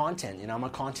creating content. You know, I'm a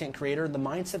content creator. The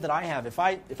mindset that I have, if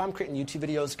I'm creating YouTube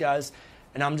videos, guys,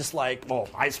 and I'm just like, well,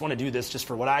 I just want to do this just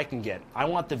for what I can get. I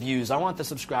want the views. I want the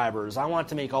subscribers. I want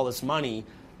to make all this money.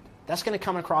 That's going to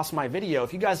come across my video.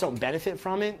 If you guys don't benefit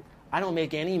from it, I don't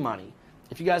make any money.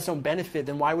 If you guys don't benefit,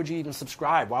 then why would you even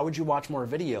subscribe? Why would you watch more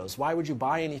videos? Why would you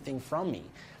buy anything from me?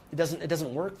 It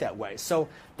doesn't work that way. So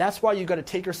that's why you got to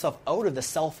take yourself out of the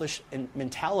selfish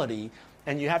mentality,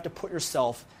 and you have to put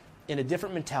yourself in a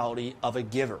different mentality of a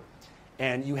giver.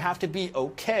 And you have to be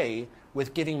okay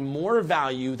with giving more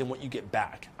value than what you get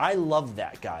back. I love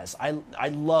that, guys. I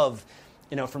love,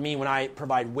 you know, for me, when I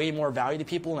provide way more value to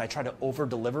people and I try to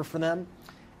over-deliver for them,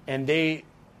 and they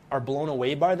are blown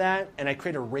away by that, and I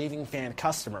create a raving fan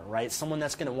customer, right? Someone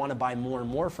that's going to want to buy more and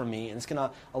more from me, and it's going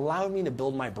to allow me to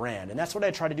build my brand. And that's what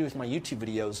I try to do with my YouTube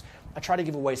videos. I try to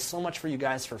give away so much for you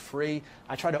guys for free.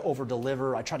 I try to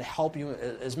over-deliver. I try to help you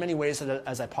as many ways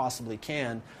as I possibly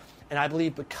can. And I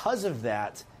believe because of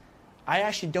that, I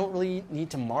actually don't really need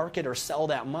to market or sell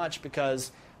that much,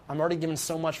 because I'm already giving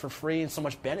so much for free and so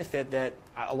much benefit that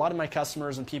a lot of my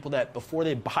customers and people that before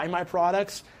they buy my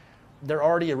products, they're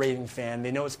already a raving fan. They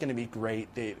know it's going to be great.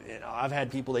 I've had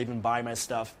people that even buy my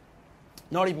stuff,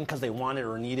 not even because they want it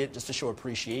or need it, just to show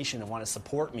appreciation and want to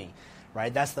support me,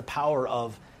 right? That's the power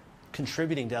of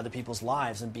contributing to other people's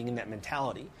lives and being in that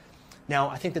mentality. Now,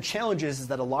 I think the challenge is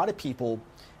that a lot of people,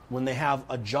 when they have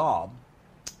a job,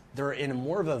 they're in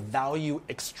more of a value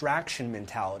extraction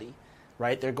mentality,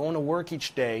 right? They're going to work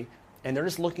each day, and they're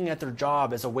just looking at their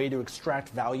job as a way to extract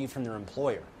value from their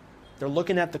employer. They're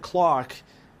looking at the clock,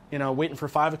 you know, waiting for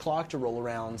 5 o'clock to roll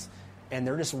around, and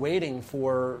they're just waiting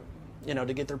for, you know,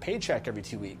 to get their paycheck every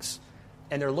 2 weeks.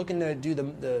 And they're looking to do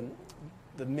the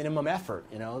minimum effort,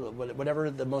 you know, whatever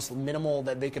the most minimal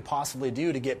that they could possibly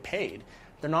do to get paid.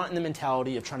 They're not in the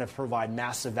mentality of trying to provide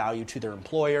massive value to their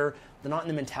employer. They're not in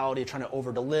the mentality of trying to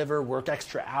over-deliver, work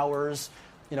extra hours.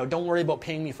 You know, don't worry about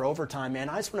paying me for overtime, man.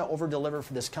 I just want to over-deliver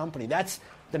for this company. That's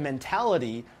the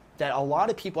mentality that a lot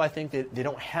of people, I think, that they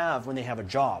don't have when they have a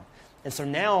job. And so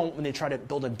now when they try to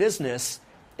build a business,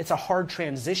 it's a hard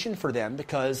transition for them,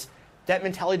 because that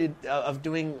mentality of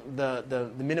doing the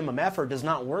minimum effort does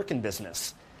not work in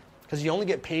business, because you only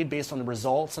get paid based on the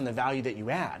results and the value that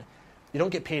you add. You don't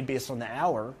get paid based on the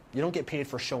hour. You don't get paid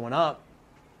for showing up.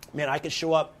 Man, I could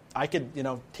show up. I could, you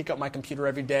know, take up my computer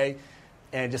every day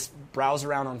and just browse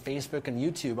around on Facebook and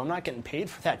YouTube. I'm not getting paid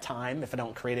for that time if I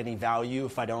don't create any value,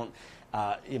 if I don't,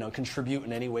 you know, contribute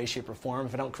in any way, shape, or form,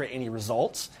 if I don't create any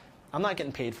results. I'm not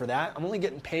getting paid for that. I'm only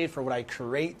getting paid for what I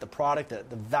create, the product,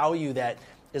 the value that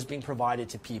is being provided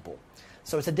to people.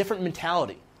 So it's a different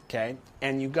mentality, okay?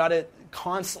 And you've got to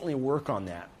constantly work on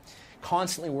that.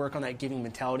 Constantly work on that giving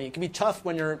mentality. It can be tough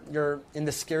when you're in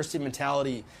the scarcity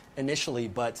mentality initially,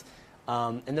 but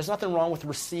and there's nothing wrong with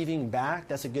receiving back.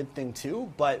 That's a good thing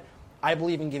too. But I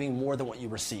believe in giving more than what you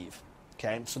receive.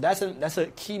 Okay, so that's a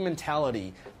key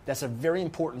mentality. That's a very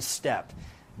important step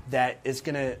that is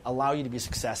going to allow you to be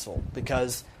successful,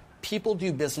 because people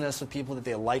do business with people that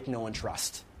they like, know, and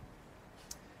trust.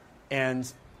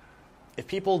 And if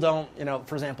people don't, you know,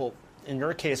 for example, in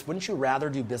your case, wouldn't you rather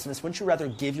do business? Wouldn't you rather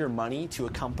give your money to a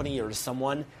company or to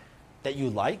someone that you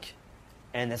like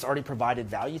and that's already provided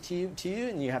value to you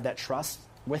and you have that trust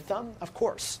with them? Of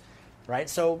course, right?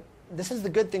 So this is the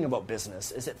good thing about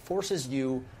business, is it forces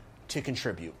you to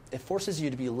contribute. It forces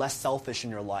you to be less selfish in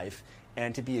your life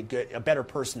and to be a better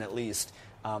person at least.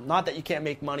 Not that you can't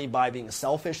make money by being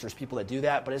selfish. There's people that do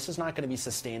that, but it's just not going to be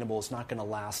sustainable. It's not going to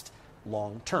last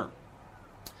long term.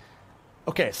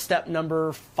 Okay, step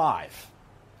number 5.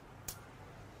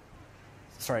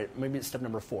 Sorry, maybe it's step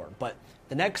number 4. But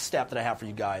the next step that I have for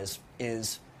you guys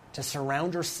is to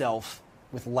surround yourself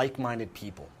with like-minded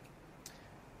people.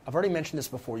 I've already mentioned this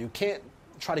before. You can't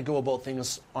try to go about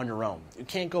things on your own. You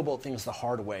can't go about things the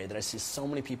hard way that I see so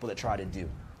many people that try to do.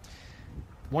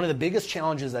 One of the biggest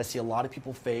challenges I see a lot of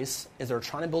people face is they're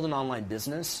trying to build an online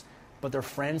business, but their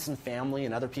friends and family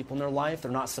and other people in their life,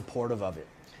 they're not supportive of it.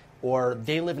 Or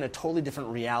they live in a totally different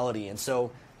reality, and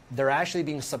so they're actually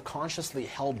being subconsciously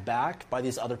held back by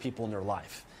these other people in their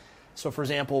life. So for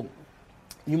example,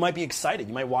 you might be excited.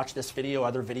 You might watch this video,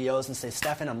 other videos, and say,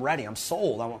 Stefan, I'm ready. I'm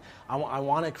sold. I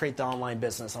want to create the online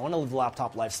business. I want to live the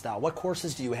laptop lifestyle. What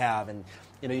courses do you have? And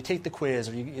you take the quiz,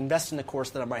 or you invest in the course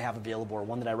that I might have available, or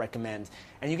one that I recommend,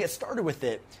 and you get started with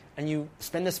it, and you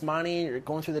spend this money, you're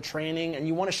going through the training, and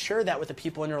you want to share that with the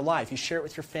people in your life. You share it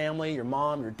with your family, your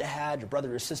mom, your dad, your brother,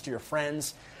 your sister, your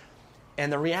friends,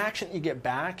 and the reaction you get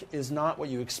back is not what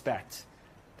you expect.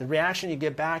 The reaction you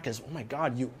get back is, oh my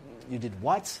God, you did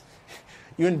what?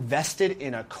 You invested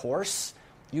in a course,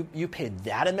 you paid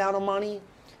that amount of money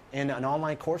in an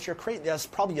online course, that's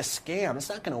probably a scam. It's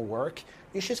not going to work.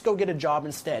 You should just go get a job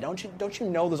instead. Don't you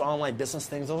know those online business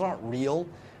things, those aren't real?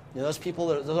 Those people,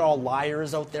 those are all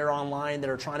liars out there online that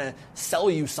are trying to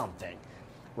sell you something,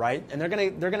 right? And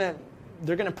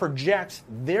they're gonna project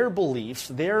their beliefs,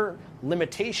 their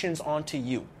limitations onto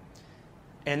you.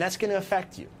 And that's going to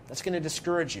affect you. That's going to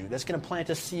discourage you. That's going to plant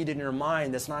a seed in your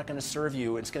mind that's not going to serve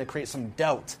you. It's going to create some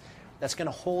doubt that's going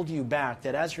to hold you back,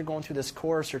 that as you're going through this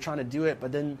course, you're trying to do it,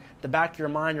 but then the back of your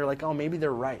mind, you're like, oh, maybe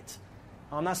they're right.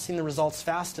 I'm not seeing the results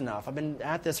fast enough. I've been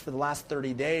at this for the last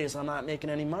 30 days. I'm not making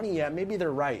any money yet. Maybe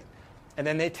they're right. And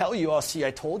then they tell you, oh, see,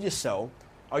 I told you so.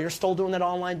 Oh, you're still doing that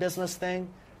online business thing?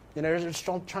 You're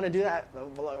still trying to do that?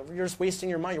 You're just wasting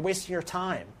your money. You're wasting your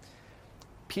time.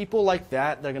 People like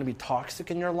that are going to be toxic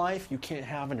in your life, you can't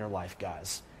have in your life,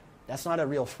 guys. That's not a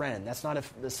real friend. That's not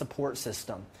a support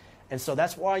system. And so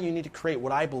that's why you need to create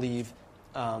what I believe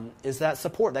is that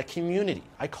support, that community.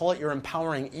 I call it your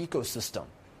empowering ecosystem.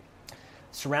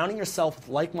 Surrounding yourself with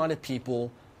like-minded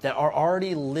people that are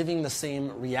already living the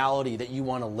same reality that you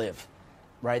want to live,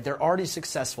 right? They're already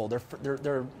successful.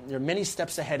 They're many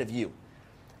steps ahead of you.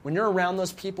 When you're around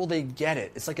those people, they get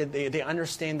it. It's like they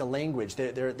understand the language.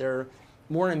 They're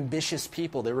more ambitious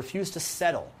people. They refuse to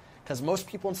settle, because most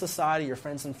people in society, your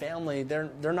friends and family, they're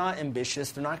not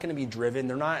ambitious. They're not going to be driven.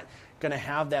 They're not going to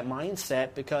have that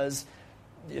mindset, because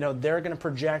they're going to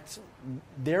project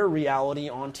their reality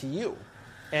onto you.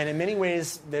 And in many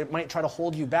ways, they might try to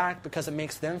hold you back because it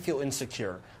makes them feel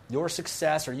insecure. Your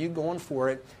success, or you going for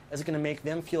it, is going to make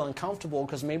them feel uncomfortable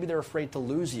because maybe they're afraid to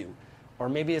lose you. Or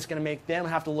maybe it's going to make them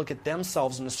have to look at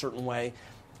themselves in a certain way,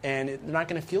 and they're not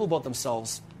going to feel about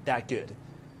themselves that good,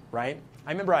 right?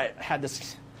 I remember I had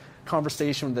this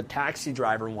conversation with a taxi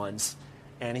driver once,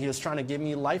 and he was trying to give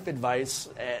me life advice,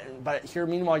 but here,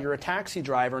 meanwhile, you're a taxi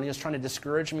driver, and he was trying to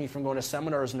discourage me from going to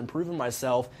seminars and improving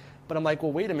myself. But I'm like,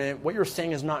 well, wait a minute, what you're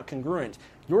saying is not congruent.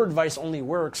 Your advice only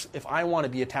works if I want to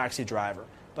be a taxi driver,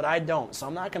 but I don't, so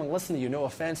I'm not going to listen to you. No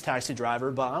offense, taxi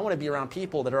driver, but I want to be around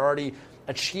people that are already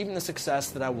achieving the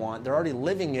success that I want. They're already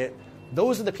living it.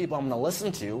 Those are the people I'm going to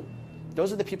listen to.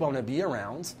 Those are the people I'm going to be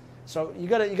around. So you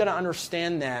got to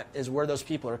understand that is where those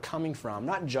people are coming from.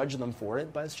 Not judge them for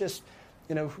it, but it's just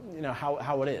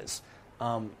how it is.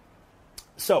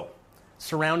 So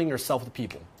surrounding yourself with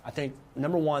people. I think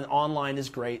number one, online is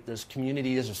great. There's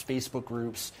communities, there's Facebook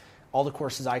groups. All the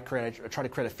courses I create, I try to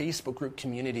create a Facebook group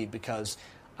community because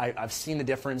I've seen the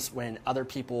difference when other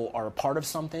people are a part of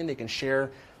something. They can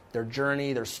share their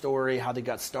journey, their story, how they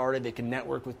got started. They can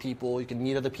network with people. You can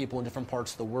meet other people in different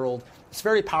parts of the world. It's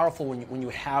very powerful when you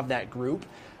have that group.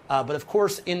 But of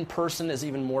course, in person is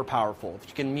even more powerful. If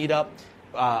you can meet up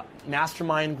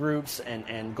mastermind groups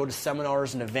and go to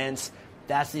seminars and events,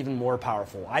 that's even more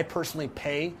powerful. I personally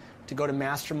pay to go to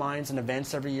masterminds and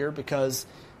events every year because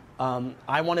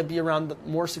I want to be around the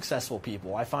more successful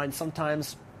people. I find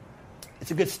sometimes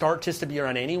it's a good start just to be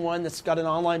around anyone that's got an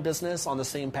online business on the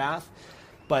same path.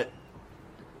 But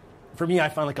for me, I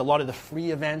find like a lot of the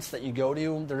free events that you go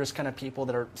to, they're just kind of people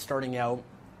that are starting out,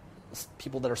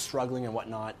 people that are struggling and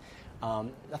whatnot.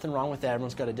 Nothing wrong with that.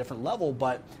 Everyone's got a different level.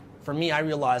 But for me, I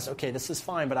realized, okay, this is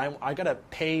fine, but I got to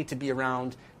pay to be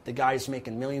around the guys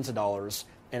making millions of dollars.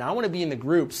 And I want to be in the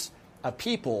groups of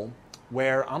people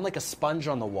where I'm like a sponge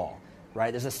on the wall,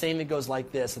 right? There's a saying that goes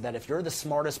like this, that if you're the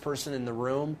smartest person in the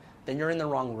room, then you're in the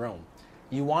wrong room.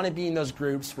 You want to be in those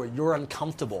groups where you're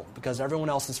uncomfortable because everyone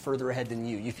else is further ahead than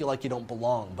you. You feel like you don't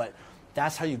belong, but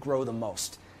that's how you grow the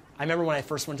most. I remember when I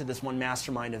first went to this one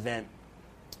mastermind event,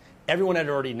 everyone had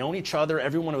already known each other.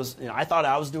 Everyone was, I thought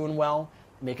I was doing well,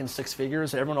 making 6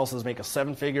 figures. Everyone else was making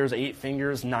 7 figures, 8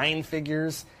 figures, 9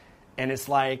 figures. And it's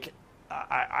like,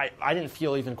 I didn't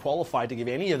feel even qualified to give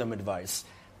any of them advice.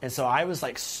 And so I was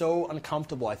like so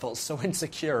uncomfortable. I felt so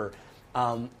insecure.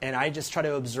 And I just try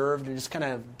to observe and just kind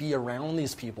of be around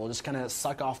these people, just kind of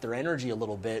suck off their energy a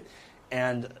little bit.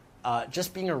 And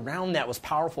just being around that was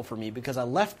powerful for me because I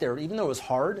left there, even though it was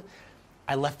hard,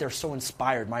 I left there so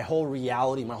inspired. My whole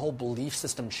reality, my whole belief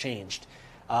system changed.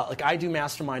 Like I do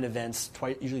mastermind events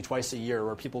usually twice a year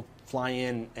where people fly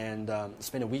in and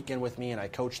spend a weekend with me and I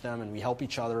coach them and we help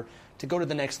each other to go to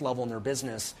the next level in their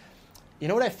business. You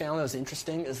know what I found that was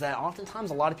interesting is that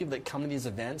oftentimes a lot of people that come to these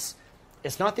events,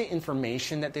 it's not the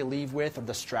information that they leave with or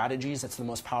the strategies that's the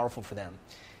most powerful for them.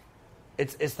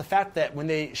 It's the fact that when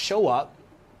they show up,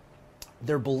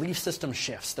 their belief system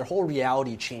shifts, their whole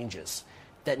reality changes.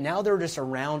 That now they're just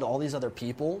around all these other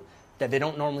people that they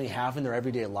don't normally have in their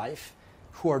everyday life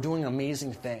who are doing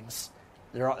amazing things.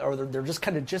 They're just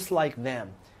kind of just like them.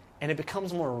 And it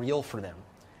becomes more real for them.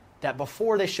 That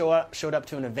before they showed up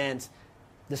to an event,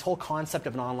 this whole concept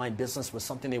of an online business was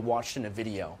something they watched in a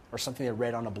video or something they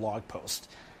read on a blog post.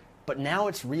 But now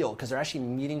it's real because they're actually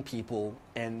meeting people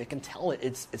and they can tell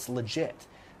it's legit.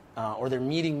 Or they're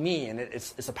meeting me and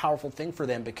it's a powerful thing for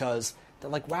them because they're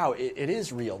like, wow, it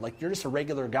is real. Like, you're just a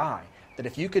regular guy. That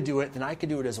if you could do it, then I could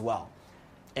do it as well.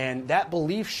 And that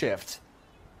belief shift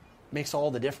makes all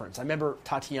the difference. I remember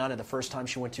Tatiana, the first time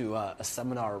she went to a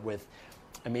seminar with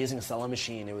Amazing Selling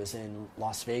Machine. It was in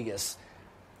Las Vegas.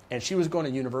 And she was going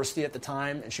to university at the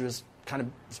time, and she was kind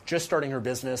of just starting her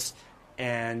business.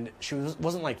 And she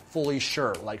wasn't like fully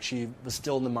sure. Like, she was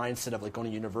still in the mindset of like going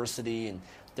to university and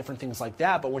different things like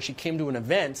that. But when she came to an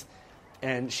event,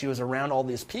 and she was around all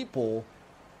these people,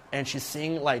 and she's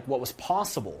seeing like what was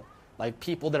possible, like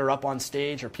people that are up on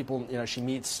stage or people she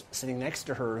meets sitting next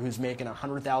to her who's making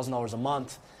 $100,000 a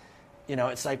month.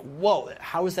 It's like, whoa,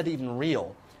 how is that even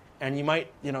real? And you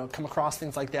might come across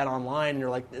things like that online, and you're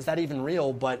like, is that even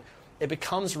real? But it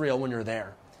becomes real when you're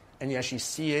there, and you actually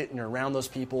see it, and you're around those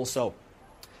people. So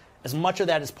as much of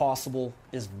that as possible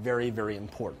is very, very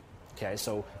important. Okay,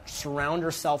 so surround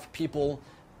yourself with people.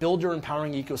 Build your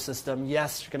empowering ecosystem.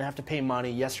 Yes, you're going to have to pay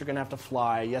money. Yes, you're going to have to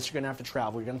fly. Yes, you're going to have to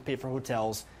travel. You're going to pay for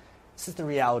hotels. This is the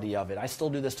reality of it. I still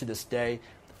do this to this day.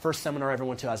 The first seminar I ever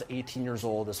went to, I was 18 years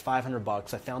old. It was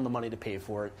 $500. I found the money to pay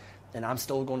for it. And I'm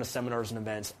still going to seminars and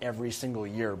events every single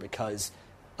year because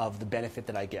of the benefit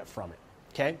that I get from it.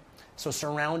 Okay? So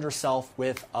surround yourself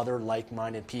with other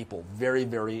like-minded people. Very,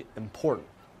 very important.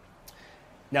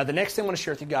 Now, the next thing I want to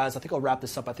share with you guys, I think I'll wrap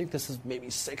this up. I think this is maybe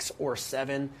 6 or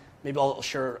 7. Maybe I'll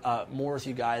share more with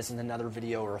you guys in another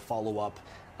video or a follow-up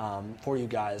for you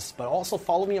guys. But also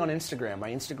follow me on Instagram. My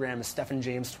Instagram is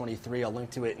StephenJames23. I'll link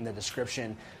to it in the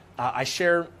description. I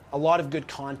share a lot of good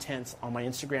content on my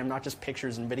Instagram, not just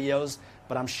pictures and videos,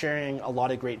 but I'm sharing a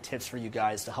lot of great tips for you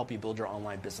guys to help you build your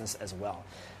online business as well.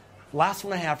 Last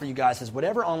one I have for you guys is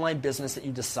whatever online business that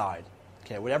you decide,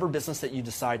 okay, whatever business that you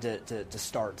decide to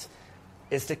start,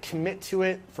 is to commit to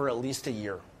it for at least a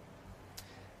year.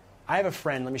 I have a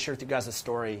friend, let me share with you guys a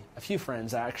story, a few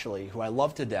friends actually, who I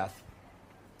love to death.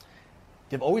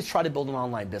 They've always tried to build an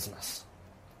online business,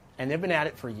 and they've been at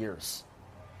it for years.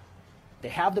 They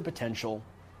have the potential.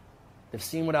 They've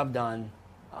seen what I've done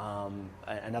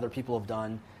and other people have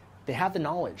done. They have the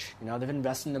knowledge. They've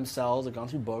invested in themselves. They've gone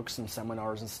through books and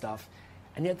seminars and stuff,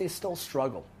 and yet they still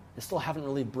struggle. They still haven't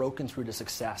really broken through to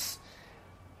success.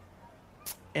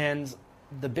 And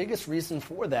the biggest reason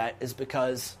for that is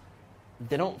because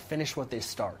they don't finish what they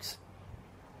start.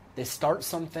 They start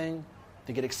something,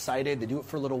 they get excited, they do it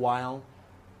for a little while,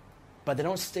 but they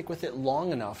don't stick with it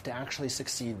long enough to actually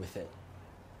succeed with it.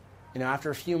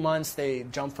 After a few months, they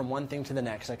jump from one thing to the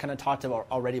next. I kind of talked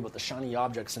already about the shiny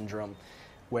object syndrome,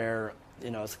 where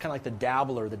it's kind of like the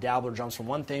dabbler. The dabbler jumps from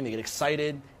one thing, they get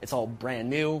excited, it's all brand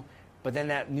new, but then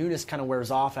that newness kind of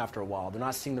wears off after a while. They're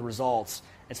not seeing the results,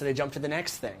 and so they jump to the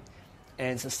next thing.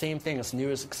 And it's the same thing. It's new,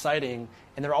 it's exciting.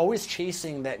 And they're always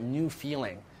chasing that new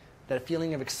feeling, that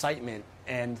feeling of excitement.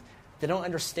 And they don't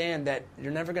understand that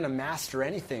you're never going to master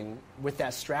anything with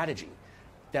that strategy.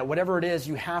 That whatever it is,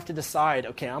 you have to decide,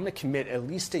 okay, I'm going to commit at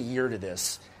least a year to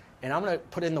this. And I'm going to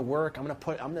put in the work. I'm going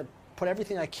to put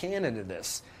everything I can into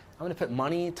this. I'm going to put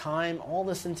money, time, all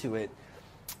this into it.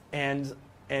 And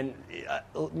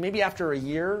maybe after a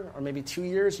year or maybe 2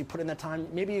 years, you put in that time.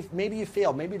 Maybe you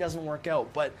fail. Maybe it doesn't work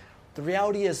out. But the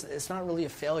reality is it's not really a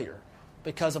failure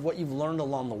because of what you've learned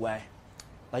along the way.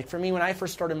 Like for me, when I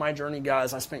first started my journey,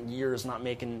 guys, I spent years not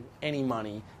making any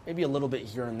money, maybe a little bit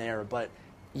here and there, but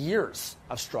years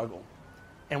of struggle.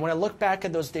 And when I look back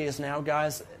at those days now,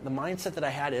 guys, the mindset that I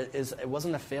had is it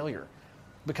wasn't a failure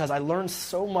because I learned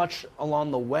so much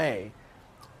along the way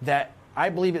that I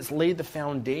believe it's laid the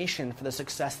foundation for the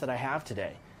success that I have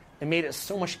today. it made it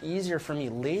so much easier for me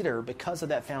later because of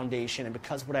that foundation and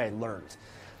because of what I had learned.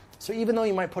 So even though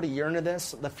you might put a year into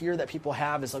this, the fear that people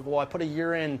have is like, well, I put a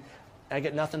year in, I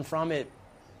get nothing from it.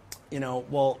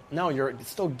 Well, no, you're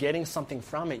still getting something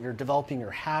from it. You're developing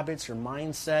your habits, your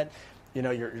mindset.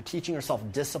 You're teaching yourself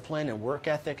discipline and work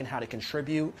ethic and how to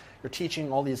contribute.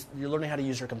 You're learning how to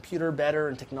use your computer better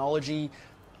and technology.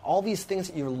 All these things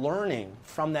that you're learning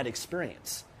from that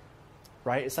experience,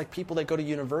 right? It's like people that go to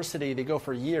university, they go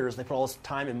for years, they put all this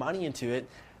time and money into it.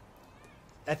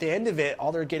 At the end of it,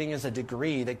 all they're getting is a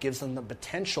degree that gives them the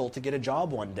potential to get a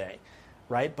job one day,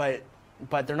 right? But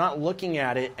they're not looking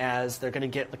at it as they're going to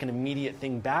get like an immediate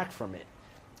thing back from it.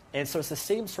 And so it's the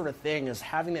same sort of thing as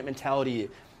having that mentality.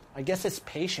 I guess it's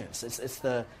patience. It's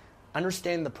the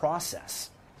understanding the process.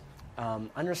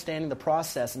 Understanding the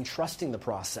process and trusting the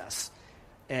process.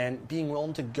 And being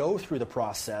willing to go through the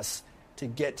process to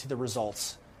get to the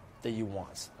results that you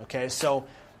want. Okay, so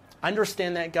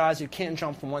understand that, guys. You can't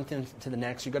jump from one thing to the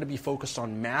next. You've got to be focused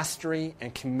on mastery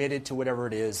and committed to whatever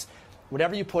it is.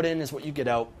 Whatever you put in is what you get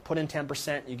out. Put in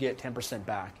 10%, you get 10%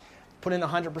 back. Put in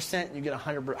 100%, you get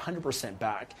 100%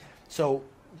 back. So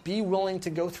be willing to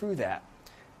go through that.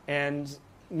 And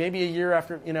maybe a year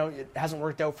after, it hasn't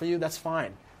worked out for you, that's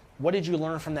fine. What did you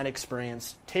learn from that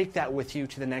experience? Take that with you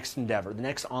to the next endeavor, the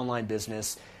next online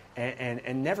business,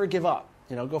 and never give up.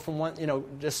 Go from one,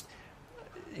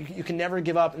 you can never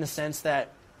give up in the sense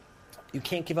that you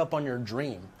can't give up on your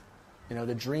dream.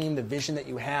 The dream, the vision that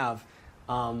you have.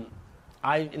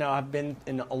 I've been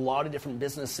in a lot of different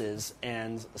businesses,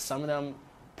 and some of them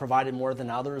provided more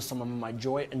than others. Some of them I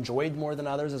enjoyed more than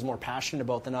others, is more passionate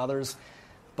about than others.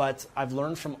 But I've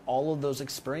learned from all of those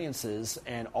experiences,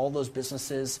 and all those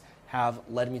businesses have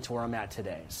led me to where I'm at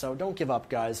today. So don't give up,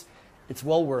 guys. It's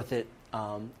well worth it.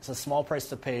 It's a small price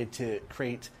to pay to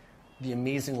create the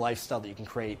amazing lifestyle that you can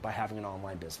create by having an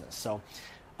online business. So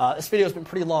this video has been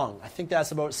pretty long. I think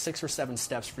that's about 6 or 7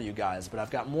 steps for you guys. But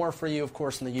I've got more for you, of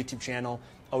course, on the YouTube channel.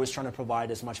 Always trying to provide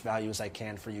as much value as I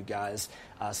can for you guys.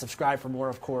 Subscribe for more,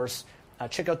 of course.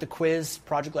 Check out the quiz,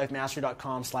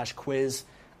 projectlifemastery.com/quiz.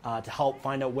 To help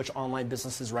find out which online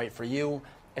business is right for you.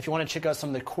 If you want to check out some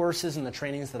of the courses and the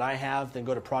trainings that I have, then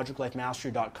go to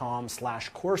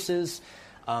projectlifemastery.com/courses.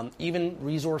 Even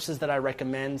resources that I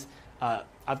recommend,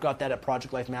 I've got that at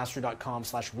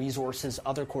projectlifemastery.com/resources.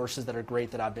 Other courses that are great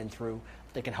that I've been through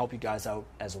that can help you guys out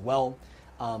as well.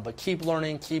 But keep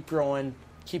learning, keep growing,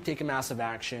 keep taking massive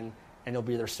action, and you'll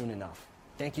be there soon enough.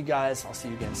 Thank you, guys. I'll see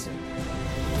you again soon.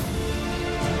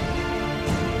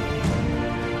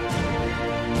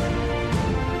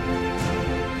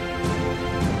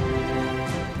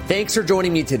 Thanks for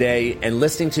joining me today and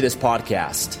listening to this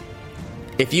podcast.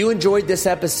 If you enjoyed this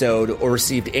episode or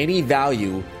received any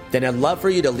value, then I'd love for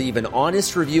you to leave an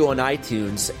honest review on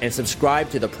iTunes and subscribe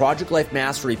to the Project Life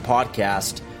Mastery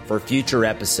podcast for future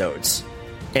episodes.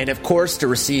 And of course, to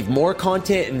receive more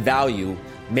content and value,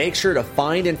 make sure to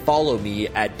find and follow me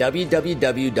at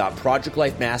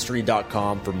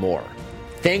www.projectlifemastery.com for more.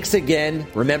 Thanks again.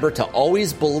 Remember to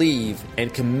always believe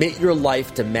and commit your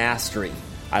life to mastery.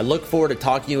 I look forward to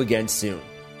talking to you again soon.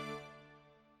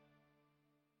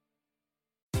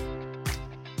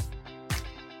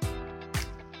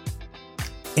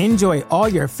 Enjoy all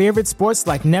your favorite sports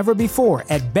like never before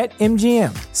at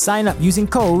BetMGM. Sign up using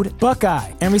code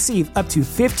Buckeye and receive up to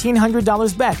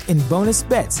 $1,500 back in bonus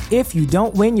bets if you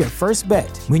don't win your first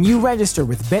bet. When you register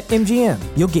with BetMGM,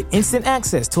 you'll get instant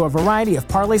access to a variety of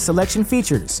parlay selection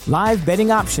features, live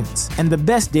betting options, and the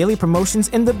best daily promotions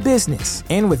in the business.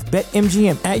 And with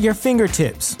BetMGM at your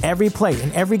fingertips, every play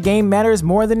and every game matters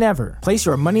more than ever. Place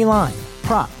your money line,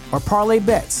 prop, or parlay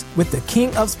bets with the king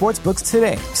of sportsbooks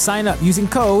today. Sign up using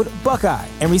code Buckeye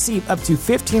and receive up to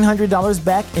 $1,500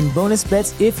 back in bonus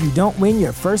bets if you don't win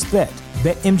your first bet.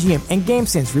 BetMGM and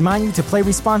GameSense remind you to play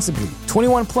responsibly.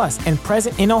 21 plus and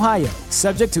present in Ohio,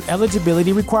 subject to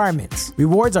eligibility requirements.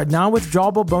 Rewards are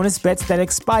non-withdrawable bonus bets that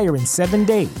expire in 7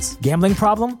 days. Gambling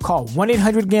problem? Call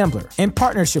 1-800-GAMBLER in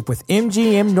partnership with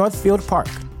MGM Northfield Park.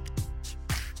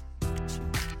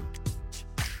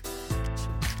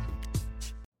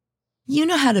 You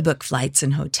know how to book flights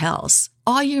and hotels.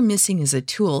 All you're missing is a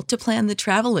tool to plan the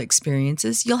travel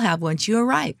experiences you'll have once you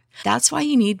arrive. That's why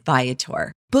you need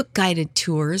Viator. Book guided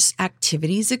tours,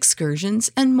 activities,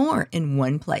 excursions, and more in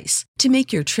one place to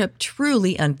make your trip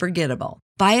truly unforgettable.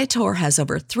 Viator has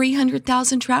over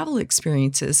 300,000 travel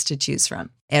experiences to choose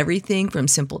from. Everything from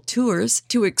simple tours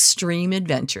to extreme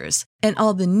adventures and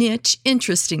all the niche,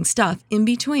 interesting stuff in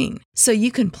between. So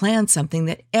you can plan something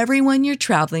that everyone you're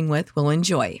traveling with will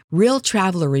enjoy. Real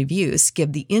traveler reviews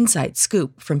give the inside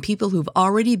scoop from people who've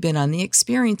already been on the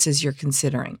experiences you're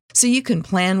considering. So you can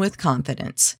plan with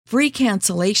confidence. Free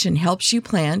cancellation helps you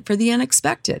plan for the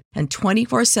unexpected. And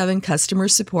 24/7 customer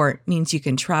support means you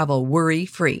can travel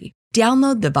worry-free.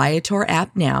 Download the Viator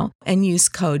app now and use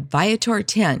code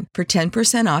Viator10 for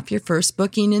 10% off your first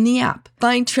booking in the app.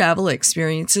 Find travel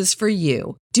experiences for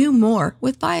you. Do more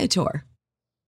with Viator.